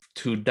difference.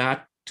 To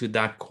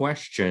that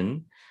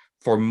question,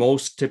 for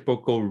most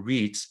typical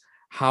REITs,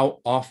 how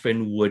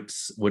often would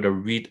a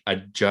REIT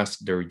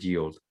adjust their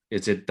yield?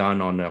 Is it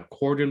done on a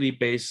quarterly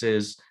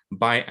basis,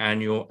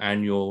 biannual,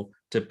 annual?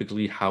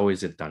 Typically, how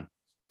is it done?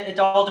 It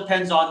all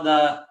depends on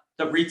the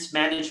REIT's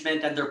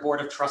management and their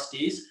board of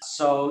trustees.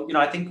 So,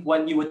 I think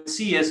what you would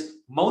see is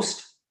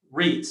most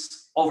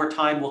REITs over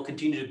time will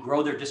continue to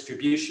grow their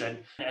distribution.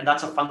 And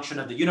that's a function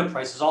of the unit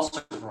price is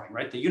also growing,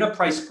 right? The unit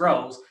price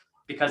grows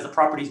because the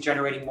property is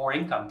generating more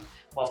income.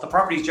 Well, if the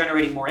property is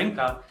generating more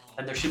income,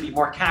 then there should be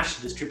more cash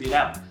to distribute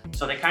out.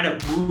 So they kind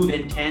of move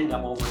in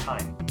tandem over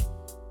time.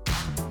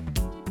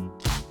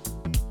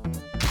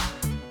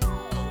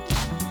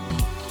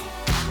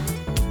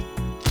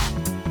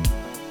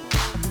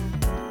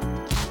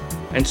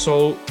 And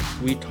so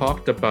we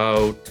talked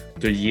about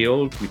the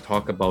yield, we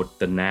talk about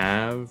the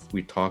NAV,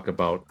 we talk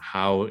about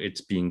how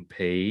it's being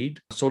paid.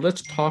 So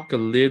let's talk a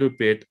little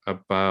bit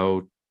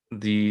about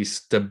the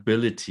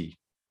stability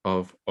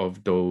of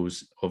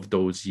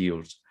those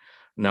yields.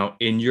 Now,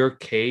 in your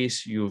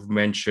case, you've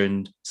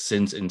mentioned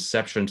since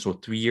inception, so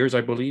 3 years,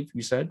 I believe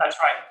you said? That's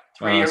right.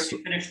 3 years. So,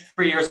 We finished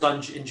 3 years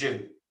in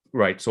June.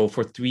 right. So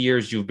for 3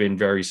 years, you've been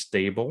very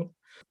stable.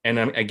 And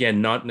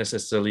again, not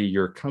necessarily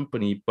your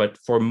company, but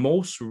for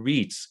most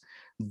REITs,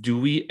 do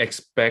we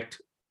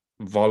expect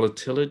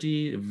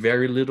volatility,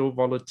 very little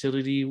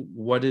volatility?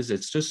 What is it?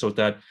 It's just so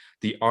that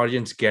the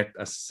audience get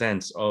a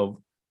sense of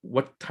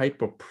what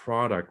type of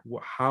product,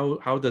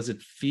 how does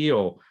it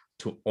feel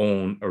to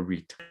own a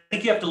REIT? I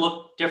think you have to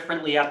look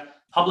differently at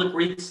public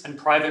REITs and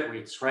private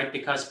REITs, right?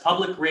 Because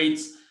public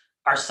REITs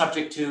are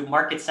subject to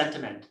market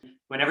sentiment.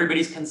 When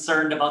everybody's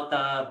concerned about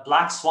the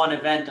black swan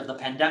event of the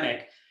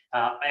pandemic,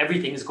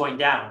 everything is going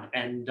down,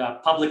 and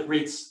public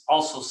REITs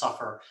also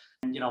suffer.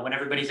 And, when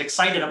everybody's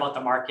excited about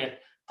the market,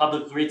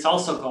 public REITs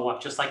also go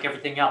up, just like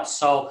everything else.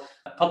 So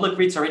public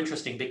REITs are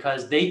interesting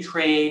because they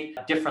trade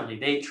differently.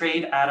 They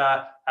trade at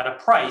a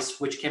price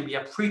which can be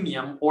a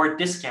premium or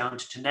discount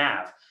to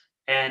NAV.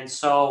 And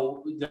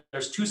so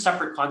there's two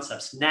separate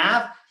concepts.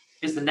 NAV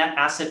is the net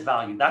asset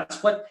value.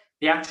 That's what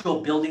the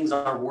actual buildings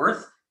are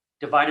worth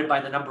divided by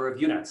the number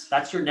of units.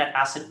 That's your net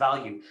asset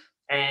value.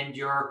 And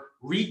your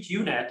REIT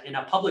unit in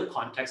a public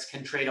context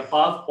can trade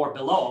above or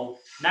below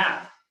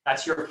NAV.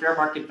 That's your fair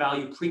market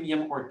value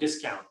premium or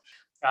discount.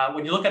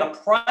 When you look at a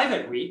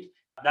private REIT,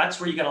 that's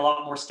where you get a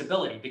lot more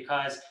stability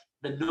because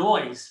the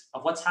noise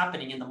of what's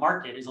happening in the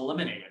market is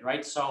eliminated,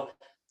 right? So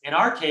in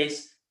our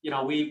case,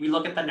 we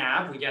look at the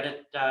NAV, we get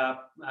it,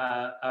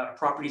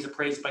 properties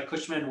appraised by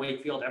Cushman &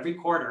 Wakefield every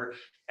quarter,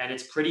 and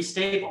it's pretty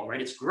stable,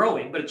 right? It's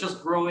growing, but it's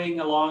just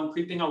growing along,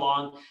 creeping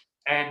along.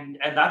 And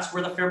that's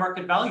where the fair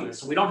market value is.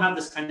 So we don't have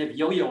this kind of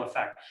yo-yo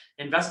effect.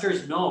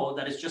 Investors know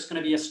that it's just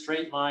going to be a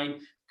straight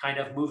line kind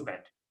of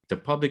movement. The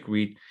public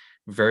REIT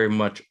very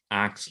much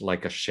acts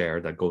like a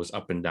share that goes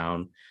up and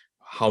down,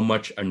 how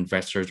much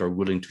investors are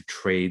willing to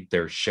trade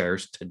their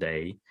shares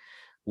today.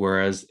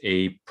 Whereas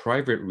a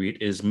private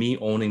REIT is me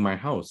owning my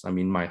house. I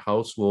mean, my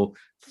house will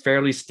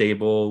fairly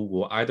stable,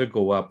 will either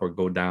go up or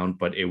go down,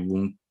 but it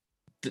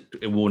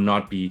will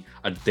not be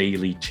a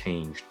daily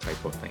change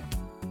type of thing.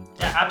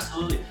 Yeah,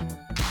 absolutely.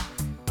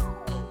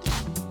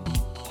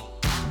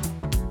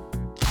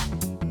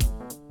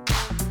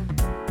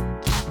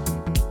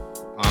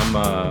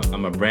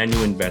 I'm a brand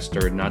new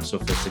investor, not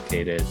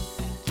sophisticated.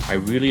 I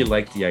really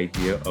like the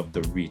idea of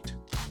the REIT.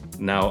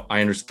 Now,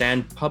 I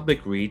understand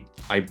public REIT,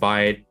 I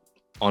buy it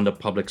on the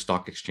public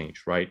stock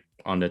exchange, right?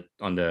 On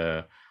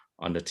the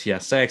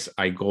TSX,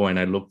 I go and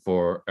I look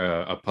for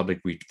a public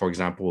REIT. For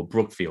example,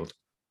 Brookfield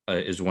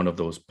is one of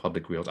those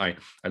public REITs.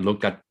 I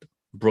look at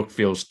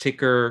Brookfield's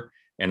ticker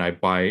and I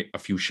buy a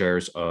few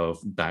shares of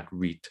that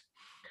REIT.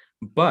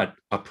 But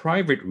a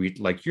private REIT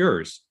like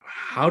yours,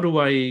 how do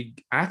I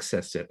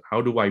access it? How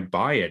do I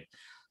buy it?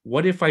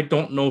 What if I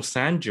don't know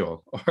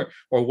Sanjil?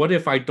 Or what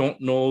if I don't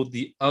know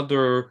the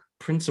other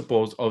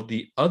principles of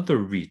the other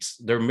REITs?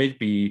 There may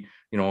be,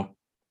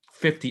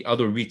 50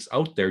 other REITs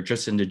out there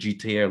just in the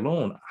GTA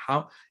alone.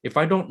 If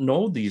I don't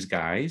know these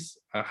guys,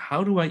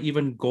 how do I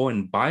even go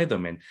and buy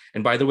them?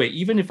 And by the way,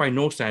 even if I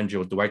know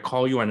Sanjil, do I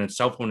call you on a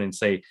cell phone and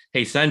say,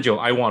 hey, Sanjil,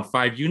 I want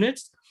 5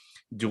 units?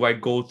 Do I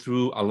go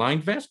through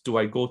AlignVest? Do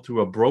I go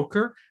through a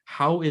broker?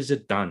 How is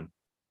it done?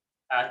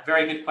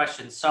 Very good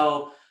question.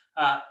 So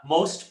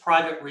most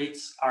private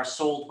REITs are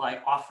sold by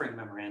offering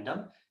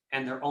memorandum,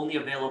 and they're only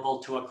available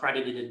to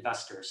accredited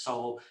investors.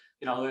 So,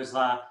 there's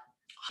a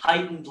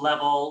heightened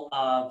level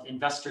of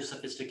investor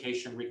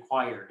sophistication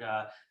required.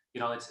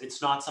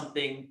 It's not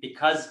something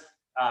because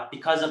of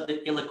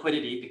the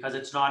illiquidity, because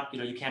it's not,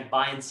 you can't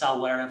buy and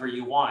sell wherever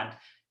you want,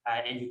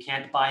 and you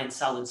can't buy and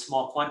sell in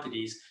small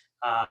quantities.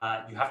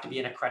 You have to be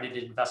an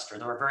accredited investor.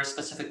 There are very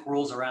specific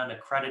rules around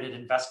accredited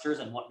investors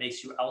and what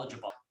makes you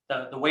eligible.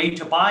 The way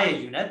to buy a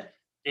unit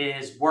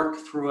is work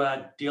through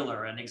a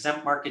dealer, an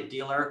exempt market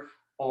dealer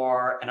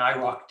or an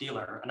IIROC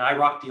dealer. An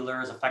IIROC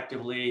dealer is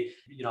effectively,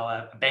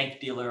 a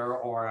bank dealer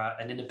or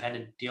an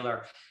independent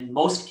dealer. In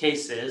most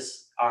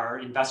cases, our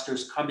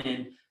investors come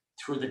in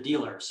through the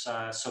dealers.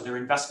 So they're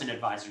investment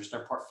advisors,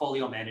 they're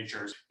portfolio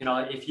managers.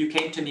 If you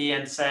came to me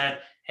and said,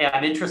 hey,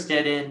 I'm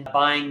interested in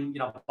buying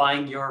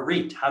your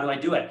REIT, how do I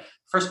do it?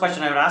 First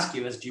question I would ask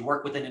you is, do you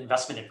work with an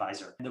investment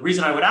advisor? And the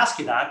reason I would ask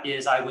you that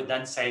is I would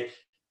then say,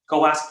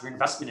 go ask your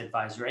investment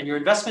advisor. And your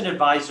investment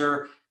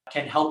advisor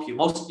can help you.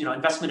 Most,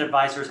 investment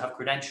advisors have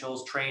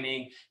credentials,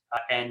 training,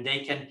 and they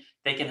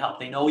can help.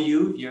 They know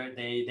you.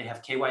 They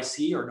have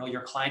KYC or know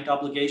your client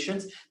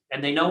obligations,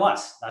 and they know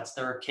us. That's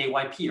their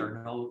KYP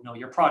or know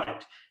your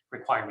product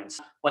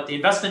requirements. What the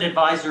investment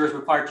advisor is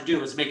required to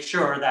do is make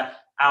sure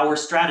that our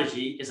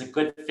strategy is a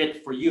good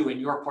fit for you in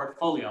your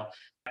portfolio,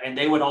 and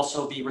they would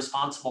also be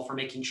responsible for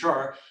making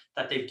sure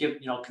that they've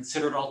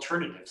considered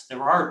alternatives.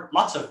 There are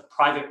lots of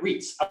private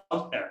REITs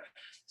out there.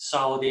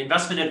 So the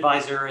investment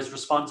advisor is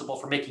responsible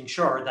for making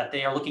sure that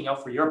they are looking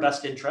out for your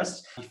best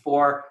interests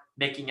before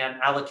making an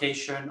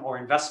allocation or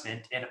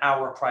investment in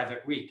our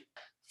private REIT.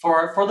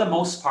 For the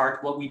most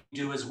part, what we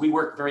do is we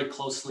work very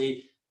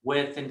closely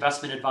with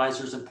investment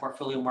advisors and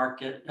portfolio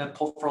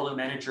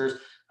managers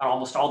at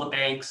almost all the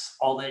banks,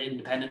 all the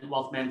independent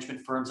wealth management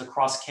firms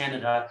across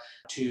Canada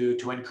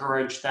to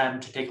encourage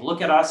them to take a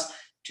look at us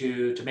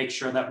to make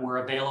sure that we're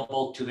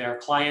available to their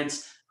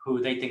clients who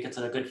they think it's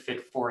a good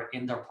fit for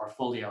in their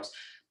portfolios.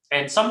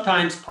 And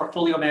sometimes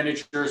portfolio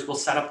managers will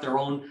set up their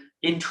own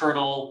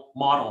internal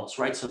models,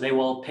 right? So they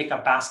will pick a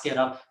basket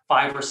of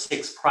 5 or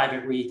 6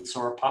 private REITs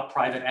or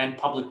private and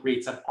public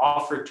REITs and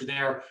offer to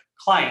their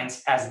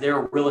clients as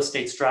their real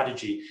estate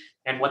strategy.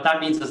 And what that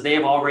means is they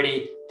have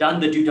already done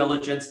the due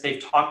diligence,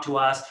 they've talked to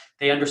us,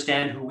 they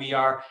understand who we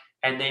are,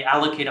 and they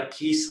allocate a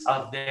piece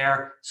of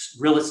their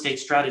real estate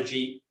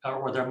strategy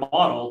or their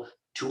model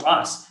to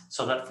us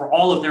so that for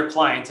all of their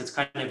clients, it's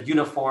kind of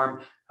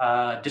uniform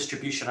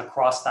distribution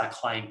across that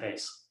client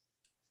base.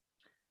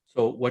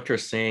 So what you're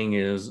saying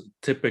is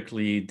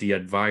typically the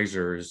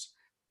advisors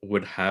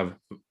would have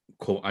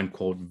quote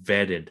unquote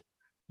vetted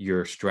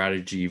your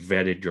strategy,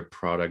 vetted your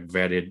product,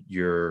 vetted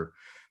your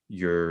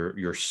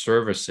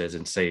services,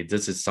 and say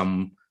this is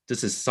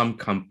some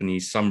company,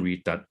 some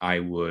REIT that I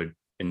would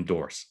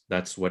endorse.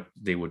 That's what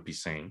they would be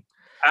saying.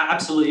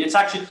 Absolutely. It's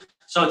actually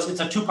it's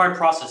a two-part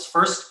process.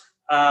 First,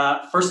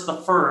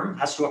 the firm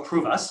has to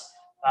approve us.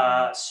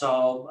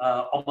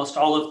 Almost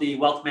all of the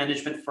wealth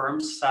management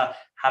firms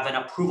have an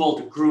approval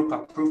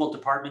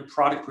department,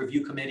 product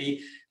review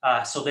committee.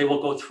 So they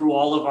will go through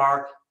all of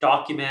our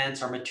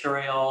documents, our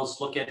materials,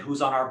 look at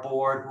who's on our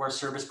board, who our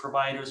service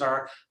providers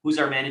are, who's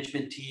our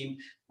management team.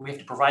 We have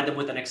to provide them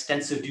with an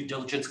extensive due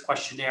diligence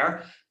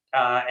questionnaire,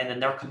 and then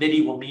their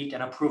committee will meet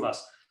and approve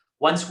us.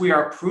 Once we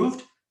are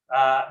approved,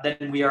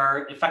 then we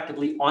are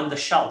effectively on the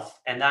shelf,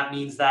 and that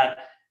means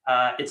that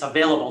it's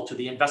available to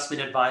the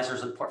investment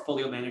advisors and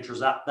portfolio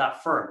managers at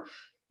that firm.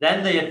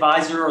 Then the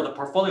advisor or the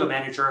portfolio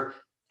manager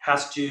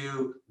has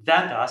to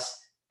vet us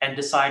and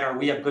decide, are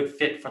we a good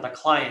fit for the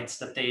clients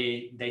that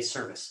they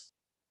service?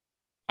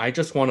 I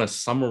just want to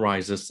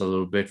summarize this a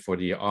little bit for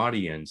the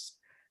audience,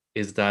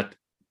 is that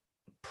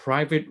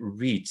private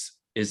REITs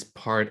is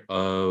part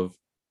of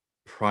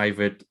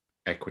private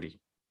equity.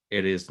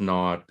 It is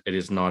not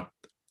a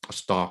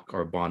stock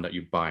or a bond that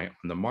you buy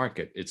on the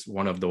market. It's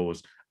one of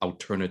those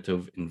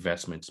alternative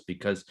investments,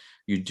 because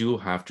you do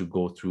have to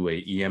go through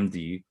a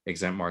EMD,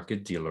 exempt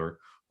market dealer,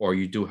 or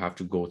you do have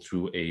to go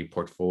through a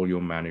portfolio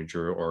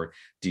manager or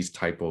these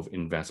type of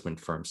investment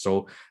firms.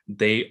 So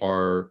they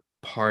are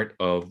part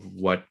of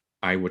what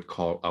I would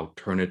call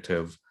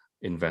alternative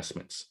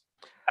investments.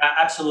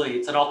 Absolutely.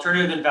 It's an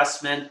alternative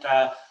investment.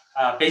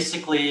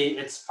 Basically,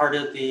 it's part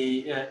of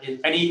the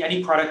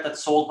any product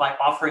that's sold by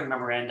offering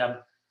memorandum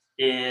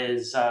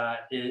is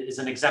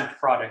an exempt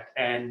product,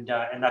 and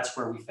that's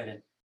where we fit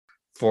in.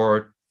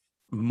 For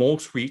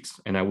most REITs,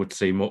 and I would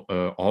say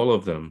all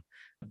of them,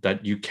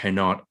 that you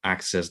cannot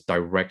access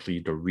directly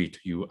the REIT.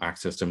 You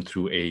access them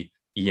through a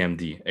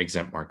EMD,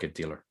 exempt market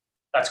dealer.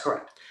 That's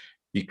correct.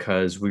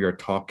 Because we are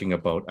talking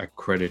about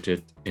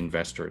accredited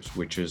investors,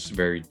 which is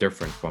very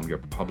different from your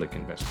public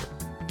investor.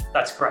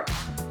 That's correct.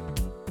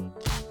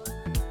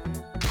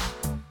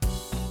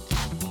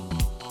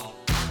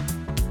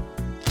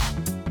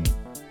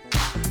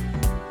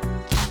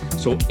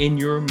 So in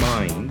your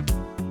mind,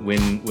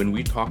 when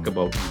we talk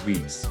about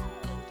REITs,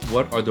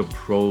 what are the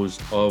pros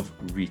of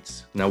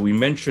REITs? Now, we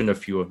mentioned a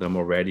few of them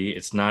already.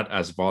 It's not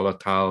as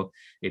volatile.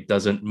 It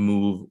doesn't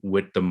move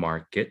with the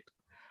market.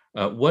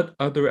 What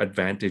other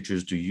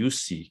advantages do you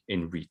see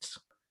in REITs?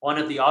 One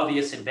of the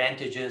obvious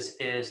advantages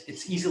is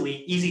it's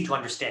easy to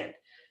understand.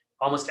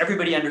 Almost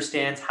everybody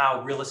understands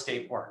how real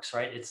estate works,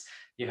 right?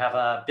 You have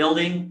a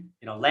building,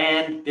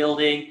 land,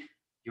 building,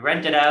 you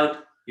rent it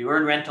out, you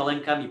earn rental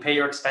income, you pay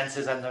your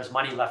expenses, and there's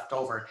money left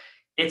over.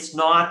 It's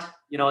not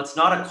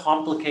a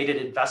complicated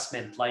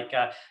investment. Like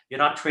you're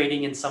not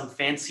trading in some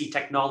fancy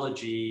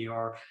technology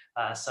or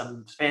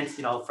some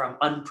fancy, from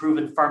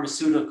unproven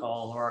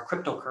pharmaceutical or a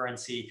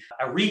cryptocurrency.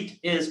 A REIT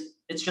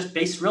it's just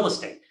base real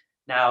estate.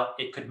 Now,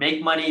 it could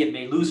make money, it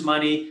may lose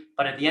money,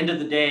 but at the end of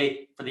the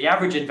day, for the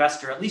average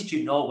investor, at least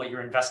you know what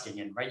you're investing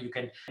in, right? You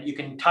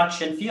can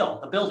touch and feel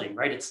the building,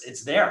 right?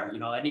 It's there.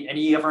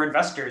 Any of our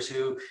investors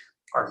who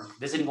are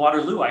visiting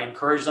Waterloo, I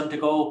encourage them to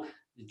go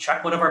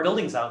check one of our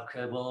buildings out.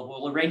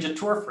 We'll arrange a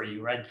tour for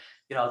you, right?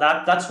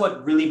 That's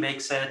what really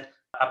makes it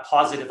a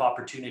positive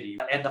opportunity.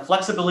 And the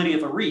flexibility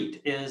of a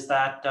REIT is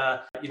that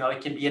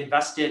it can be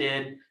invested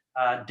in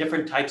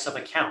different types of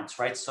accounts,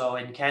 right? So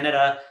in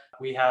Canada,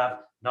 we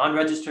have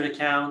non-registered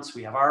accounts,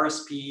 we have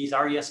RSPs,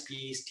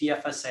 RESPs,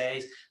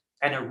 TFSAs,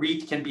 and a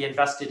REIT can be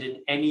invested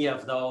in any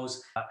of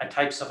those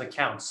types of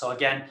accounts. So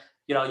again,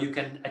 you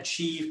can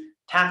achieve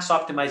tax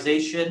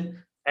optimization,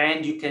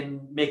 and you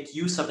can make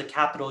use of the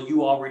capital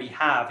you already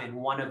have in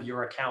one of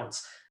your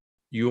accounts.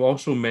 You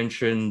also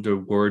mentioned the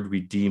word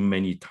redeem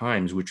many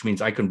times, which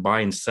means I can buy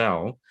and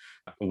sell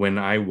when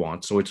I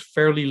want. So it's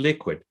fairly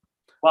liquid.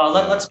 Well,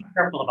 let's be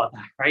careful about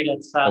that, right?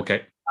 It's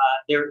okay.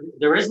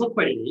 There is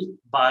liquidity,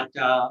 but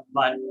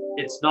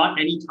it's not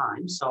any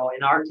time. So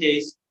in our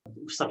case,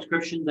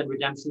 subscriptions and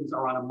redemptions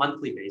are on a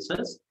monthly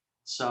basis.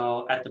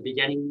 So at the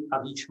beginning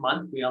of each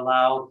month, we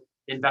allow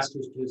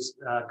investors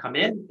to come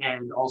in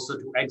and also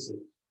to exit.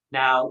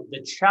 Now,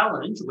 the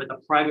challenge with a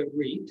private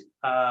REIT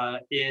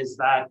is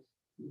that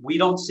we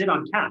don't sit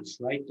on cash,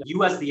 right?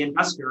 You as the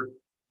investor,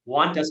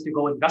 want us to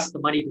go invest the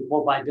money to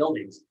go buy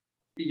buildings.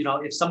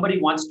 If somebody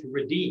wants to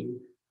redeem,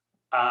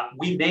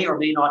 we may or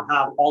may not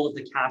have all of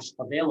the cash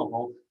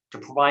available to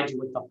provide you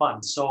with the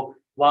funds. So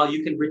while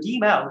you can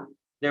redeem out,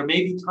 there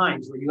may be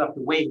times where you have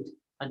to wait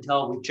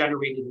until we've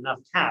generated enough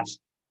cash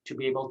to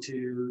be able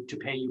to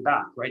pay you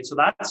back, right? So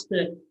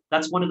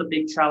that's one of the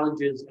big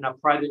challenges in a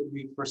private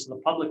REIT versus a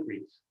public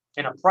REIT.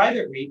 In a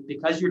private REIT,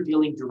 because you're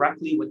dealing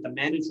directly with the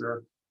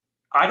manager,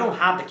 I don't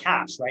have the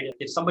cash, right?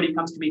 If somebody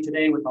comes to me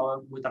today with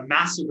a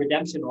massive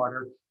redemption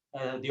order,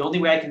 the only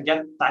way I can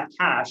get that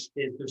cash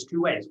is there's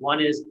two ways.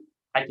 One is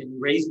I can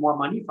raise more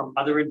money from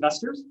other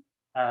investors,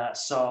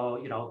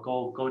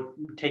 go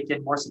take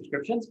in more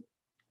subscriptions,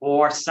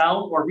 or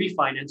sell or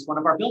refinance one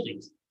of our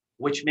buildings,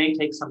 which may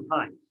take some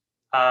time.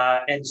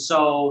 And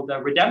so the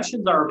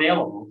redemptions are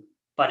available,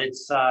 but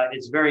it's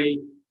very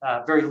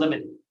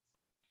limited.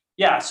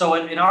 Yeah. So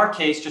in our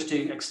case, just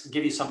to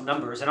give you some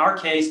numbers, in our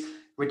case,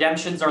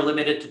 redemptions are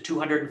limited to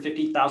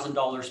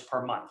 $250,000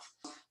 per month.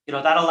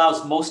 That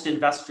allows most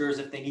investors,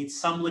 if they need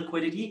some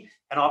liquidity,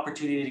 an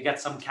opportunity to get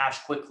some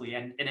cash quickly.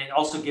 And it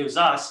also gives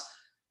us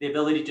the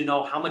ability to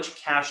know how much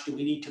cash do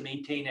we need to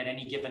maintain at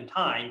any given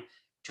time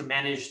to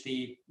manage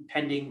the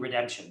pending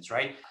redemptions,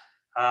 right?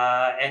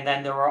 And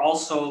then there are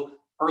also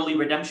early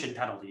redemption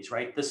penalties,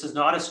 right? This is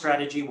not a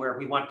strategy where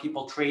we want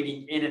people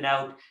trading in and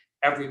out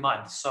every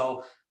month.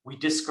 So we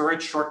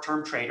discourage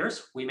short-term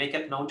traders. We make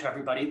it known to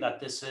everybody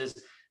that this is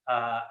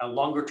a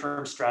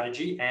longer-term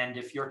strategy, and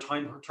if your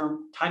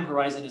time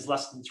horizon is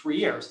less than 3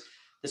 years,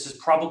 this is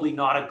probably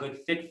not a good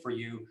fit for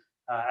you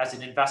as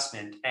an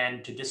investment.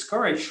 And to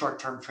discourage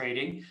short-term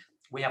trading,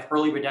 we have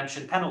early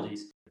redemption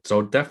penalties.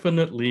 So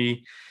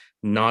definitely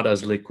not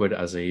as liquid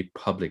as a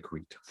public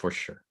REIT, for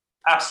sure.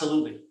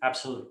 Absolutely.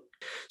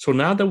 So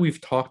now that we've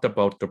talked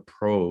about the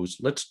pros,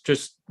 let's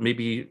just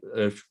maybe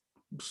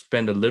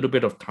spend a little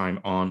bit of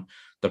time on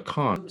the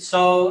cons.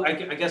 So I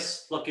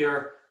guess, look,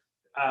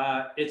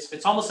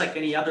 it's almost like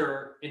any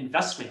other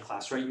investment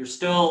class, right? You're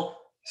still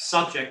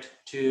subject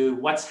to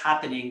what's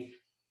happening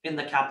in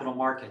the capital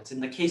markets. In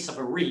the case of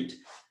a REIT,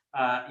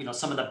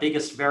 some of the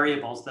biggest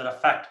variables that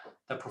affect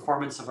the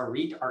performance of a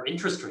REIT are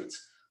interest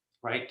rates,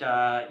 right?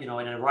 In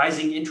a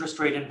rising interest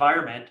rate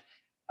environment,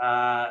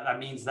 that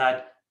means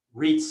that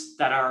REITs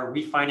that are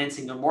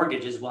refinancing their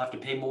mortgages will have to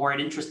pay more in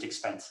interest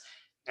expense.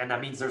 And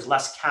that means there's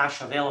less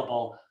cash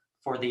available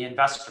for the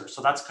investor.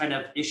 So that's kind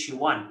of issue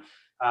one.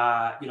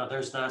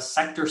 There's the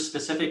sector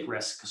specific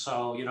risk.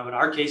 So, in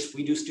our case,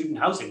 we do student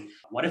housing.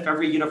 What if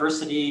every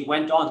university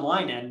went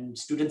online and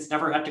students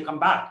never had to come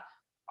back?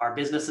 Our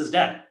business is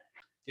dead.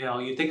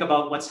 You think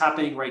about what's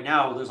happening right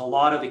now, there's a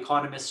lot of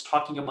economists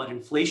talking about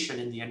inflation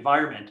in the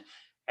environment.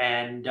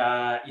 And,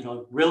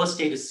 real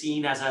estate is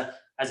seen as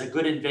a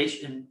good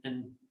investment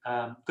in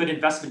an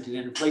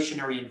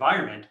inflationary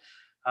environment.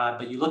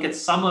 But you look at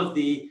some of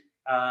the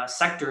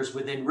sectors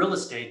within real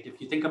estate, if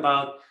you think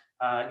about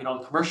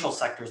commercial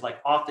sectors like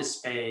office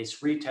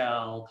space,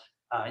 retail,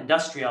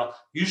 industrial,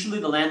 usually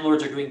the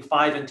landlords are doing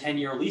 5 and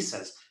 10-year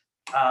leases.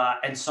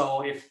 And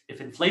so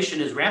if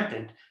inflation is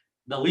rampant,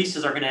 the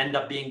leases are going to end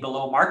up being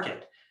below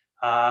market.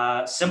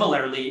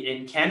 Similarly,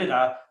 in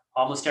Canada,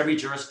 almost every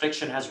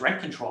jurisdiction has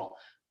rent control.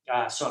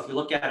 So if you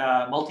look at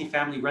a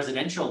multifamily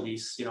residential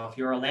lease, if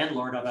you're a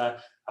landlord of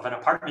an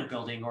apartment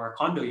building or a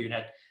condo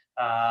unit,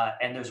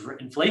 and there's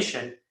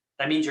inflation,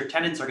 that means your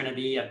tenants are going to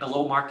be at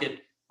below market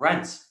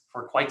rents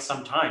for quite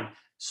some time.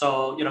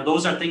 So,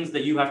 those are things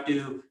that you have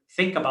to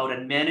think about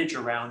and manage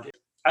around.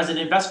 As an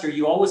investor,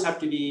 you always have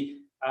to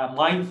be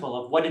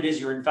mindful of what it is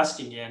you're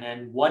investing in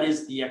and what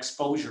is the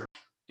exposure.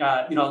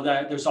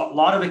 There's a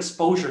lot of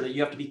exposure that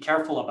you have to be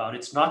careful about.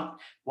 It's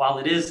not, while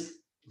it is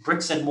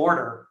bricks and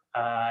mortar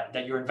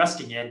that you're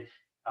investing in,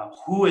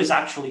 who is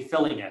actually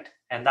filling it?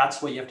 And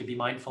that's what you have to be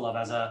mindful of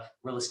as a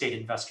real estate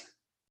investor.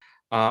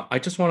 I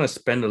just want to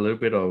spend a little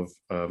bit of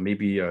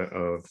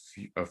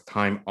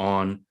time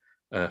on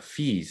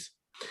fees.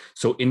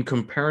 So in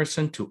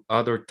comparison to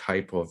other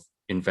type of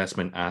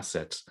investment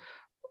assets,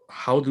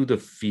 how do the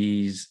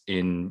fees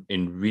in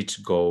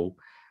REITs go?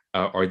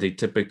 Are they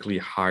typically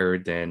higher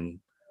than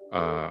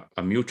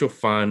a mutual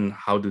fund?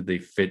 How do they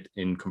fit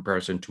in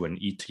comparison to an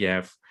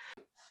ETF?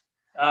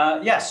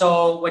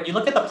 So when you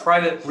look at the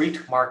private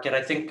REIT market,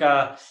 I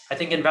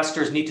think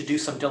investors need to do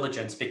some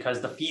diligence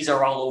because the fees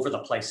are all over the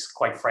place,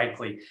 quite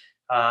frankly.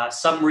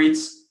 Some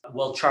REITs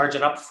will charge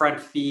an upfront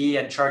fee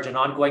and charge an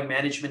ongoing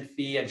management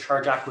fee and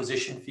charge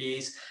acquisition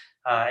fees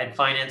and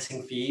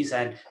financing fees,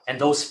 and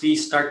those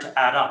fees start to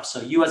add up.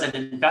 So you as an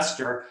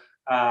investor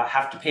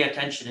have to pay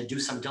attention and do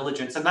some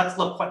diligence, and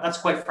that's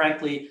quite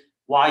frankly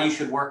why you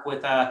should work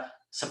with a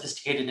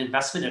sophisticated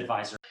investment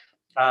advisor.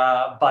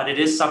 But it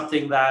is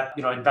something that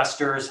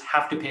investors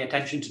have to pay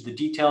attention to the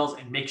details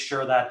and make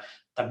sure that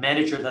the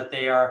manager that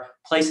they are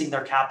placing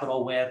their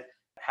capital with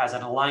has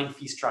an aligned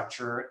fee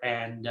structure,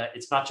 and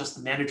it's not just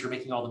the manager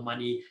making all the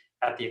money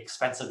at the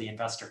expense of the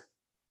investor.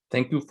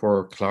 Thank you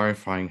for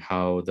clarifying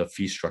how the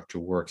fee structure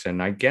works.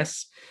 And I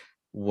guess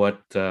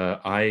what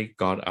I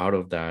got out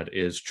of that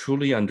is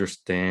truly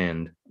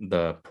understand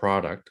the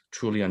product,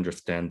 truly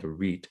understand the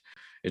REIT.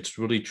 It's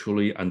really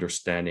truly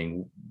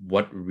understanding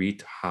what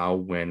REIT, how,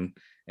 when,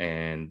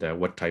 and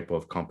what type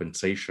of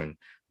compensation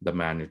the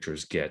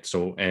managers get.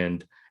 So,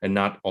 and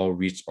not all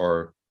REITs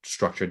are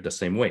structured the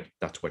same way.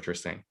 That's what you're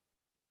saying.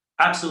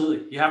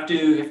 Absolutely. You have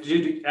to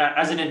do,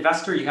 as an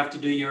investor, you have to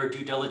do your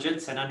due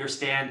diligence and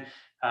understand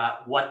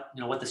what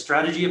the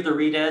strategy of the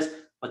REIT is,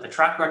 what the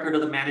track record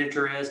of the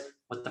manager is,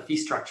 what the fee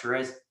structure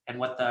is, and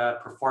what the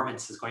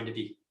performance is going to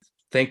be.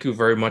 Thank you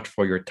very much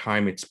for your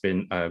time. It's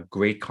been a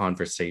great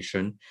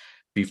conversation.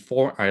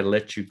 Before I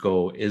let you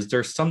go, is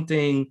there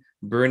something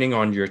burning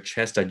on your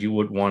chest that you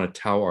would want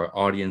to tell our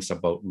audience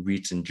about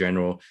REITs in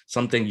general?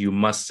 Something you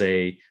must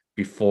say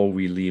before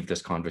we leave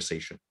this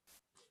conversation?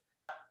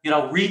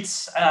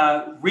 REITs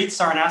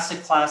are an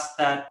asset class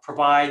that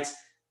provides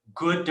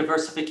good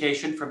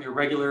diversification from your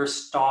regular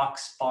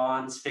stocks,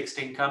 bonds, fixed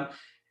income,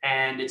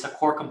 and it's a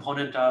core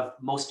component of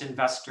most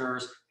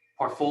investors'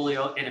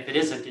 portfolio. And if it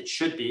isn't, it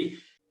should be.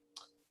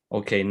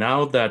 Okay,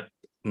 now that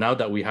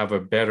we have a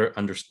better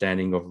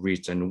understanding of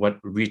REITs and what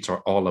REITs are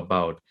all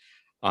about,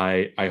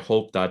 I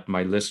hope that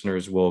my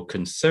listeners will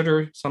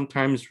consider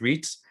sometimes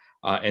REITs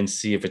and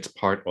see if it's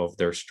part of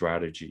their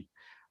strategy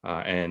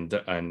and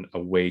a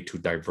way to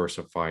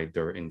diversify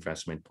their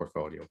investment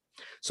portfolio.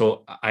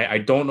 So I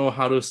don't know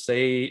how to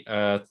say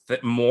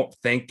more.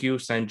 Thank you,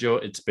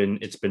 Sanjil. It's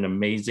been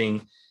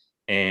amazing,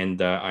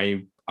 and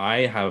I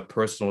have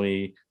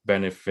personally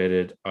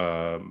benefited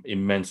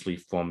immensely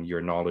from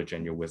your knowledge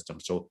and your wisdom.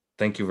 So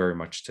thank you very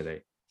much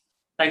today.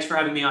 Thanks for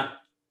having me on.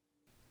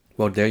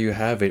 Well, there you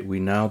have it. We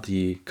now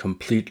the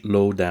complete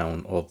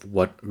lowdown of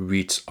what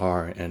REITs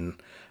are and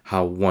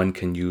how one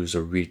can use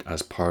a REIT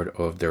as part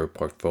of their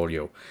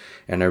portfolio.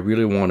 And I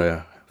really want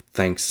to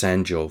thank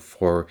Sanjil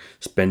for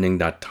spending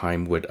that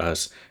time with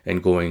us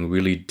and going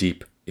really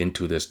deep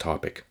into this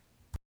topic.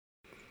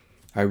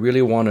 I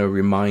really want to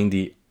remind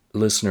the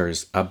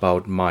listeners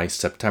about my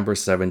September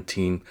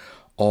 17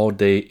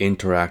 all-day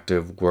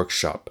interactive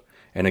workshop.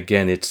 And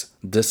again, it's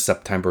this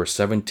September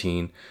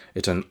 17.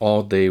 It's an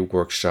all-day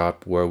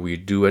workshop where we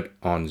do it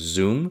on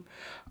Zoom,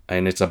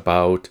 and it's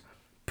about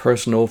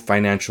personal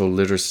financial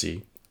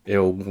literacy. It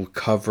will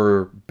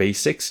cover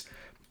basics,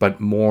 but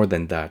more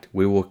than that,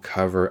 we will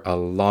cover a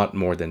lot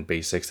more than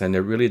basics, and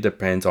it really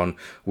depends on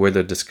where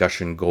the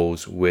discussion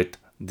goes with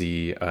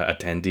the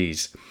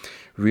attendees.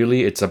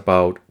 Really, it's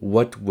about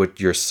what would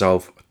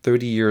yourself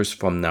 30 years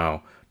from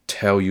now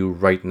tell you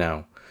right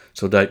now,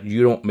 so that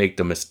you don't make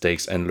the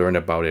mistakes and learn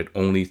about it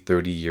only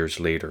 30 years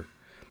later.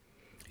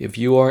 If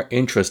you are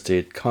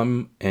interested,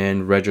 come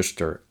and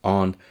register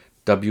on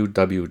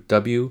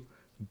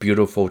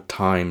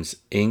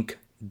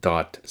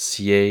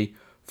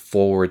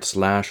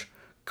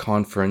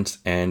www.beautifultimesinc.ca/conference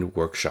and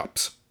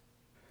workshops.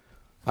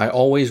 I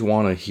always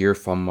want to hear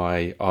from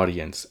my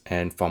audience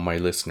and from my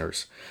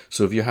listeners.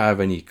 So if you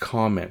have any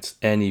comments,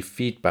 any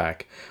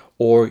feedback,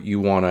 or you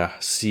want to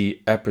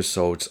see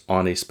episodes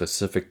on a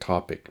specific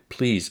topic,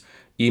 please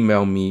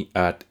email me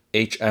at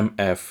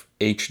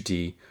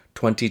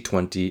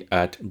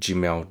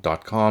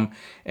hmfhd2020@gmail.com,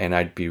 and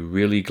I'd be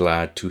really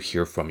glad to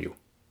hear from you.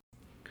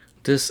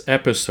 This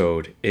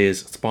episode is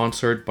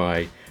sponsored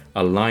by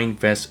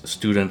Alignvest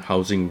Student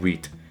Housing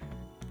REIT,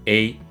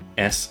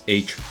 ASH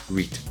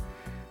REIT.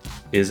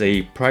 Is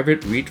a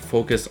private REIT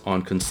focused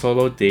on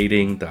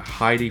consolidating the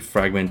highly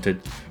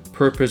fragmented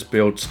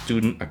purpose-built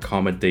student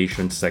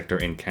accommodation sector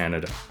in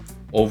Canada.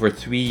 Over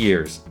 3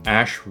 years,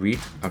 ASH REIT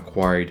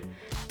acquired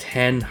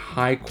 10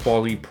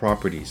 high-quality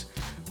properties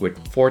with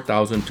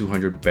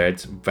 4,200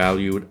 beds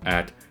valued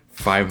at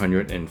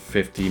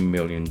 $550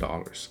 million.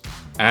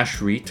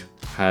 ASH REIT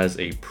has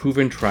a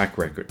proven track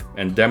record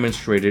and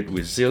demonstrated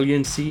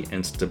resiliency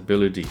and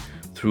stability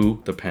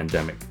through the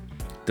pandemic,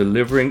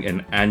 delivering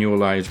an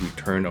annualized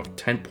return of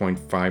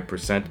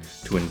 10.5%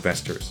 to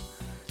investors,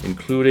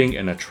 including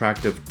an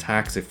attractive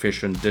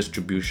tax-efficient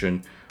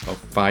distribution of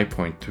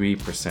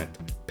 5.3%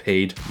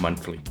 paid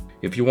monthly.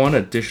 If you want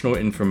additional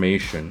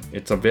information,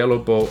 it's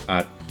available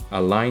at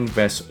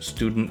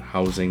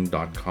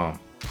alignveststudenthousing.com.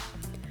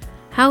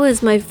 How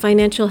is My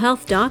Financial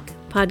Health Doc?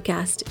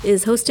 Podcast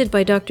is hosted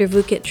by Dr.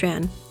 Vukit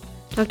Tran.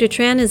 Dr.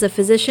 Tran is a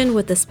physician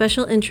with a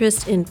special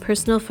interest in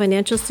personal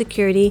financial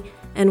security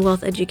and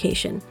wealth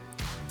education.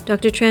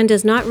 Dr. Tran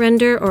does not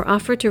render or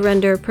offer to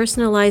render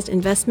personalized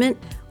investment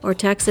or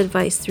tax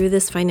advice through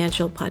this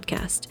financial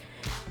podcast.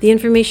 The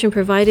information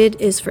provided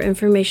is for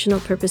informational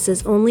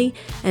purposes only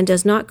and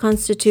does not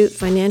constitute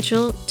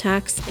financial,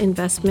 tax,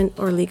 investment,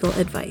 or legal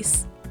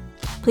advice.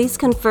 Please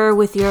confer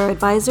with your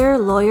advisor,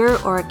 lawyer,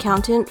 or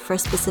accountant for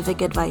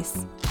specific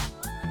advice.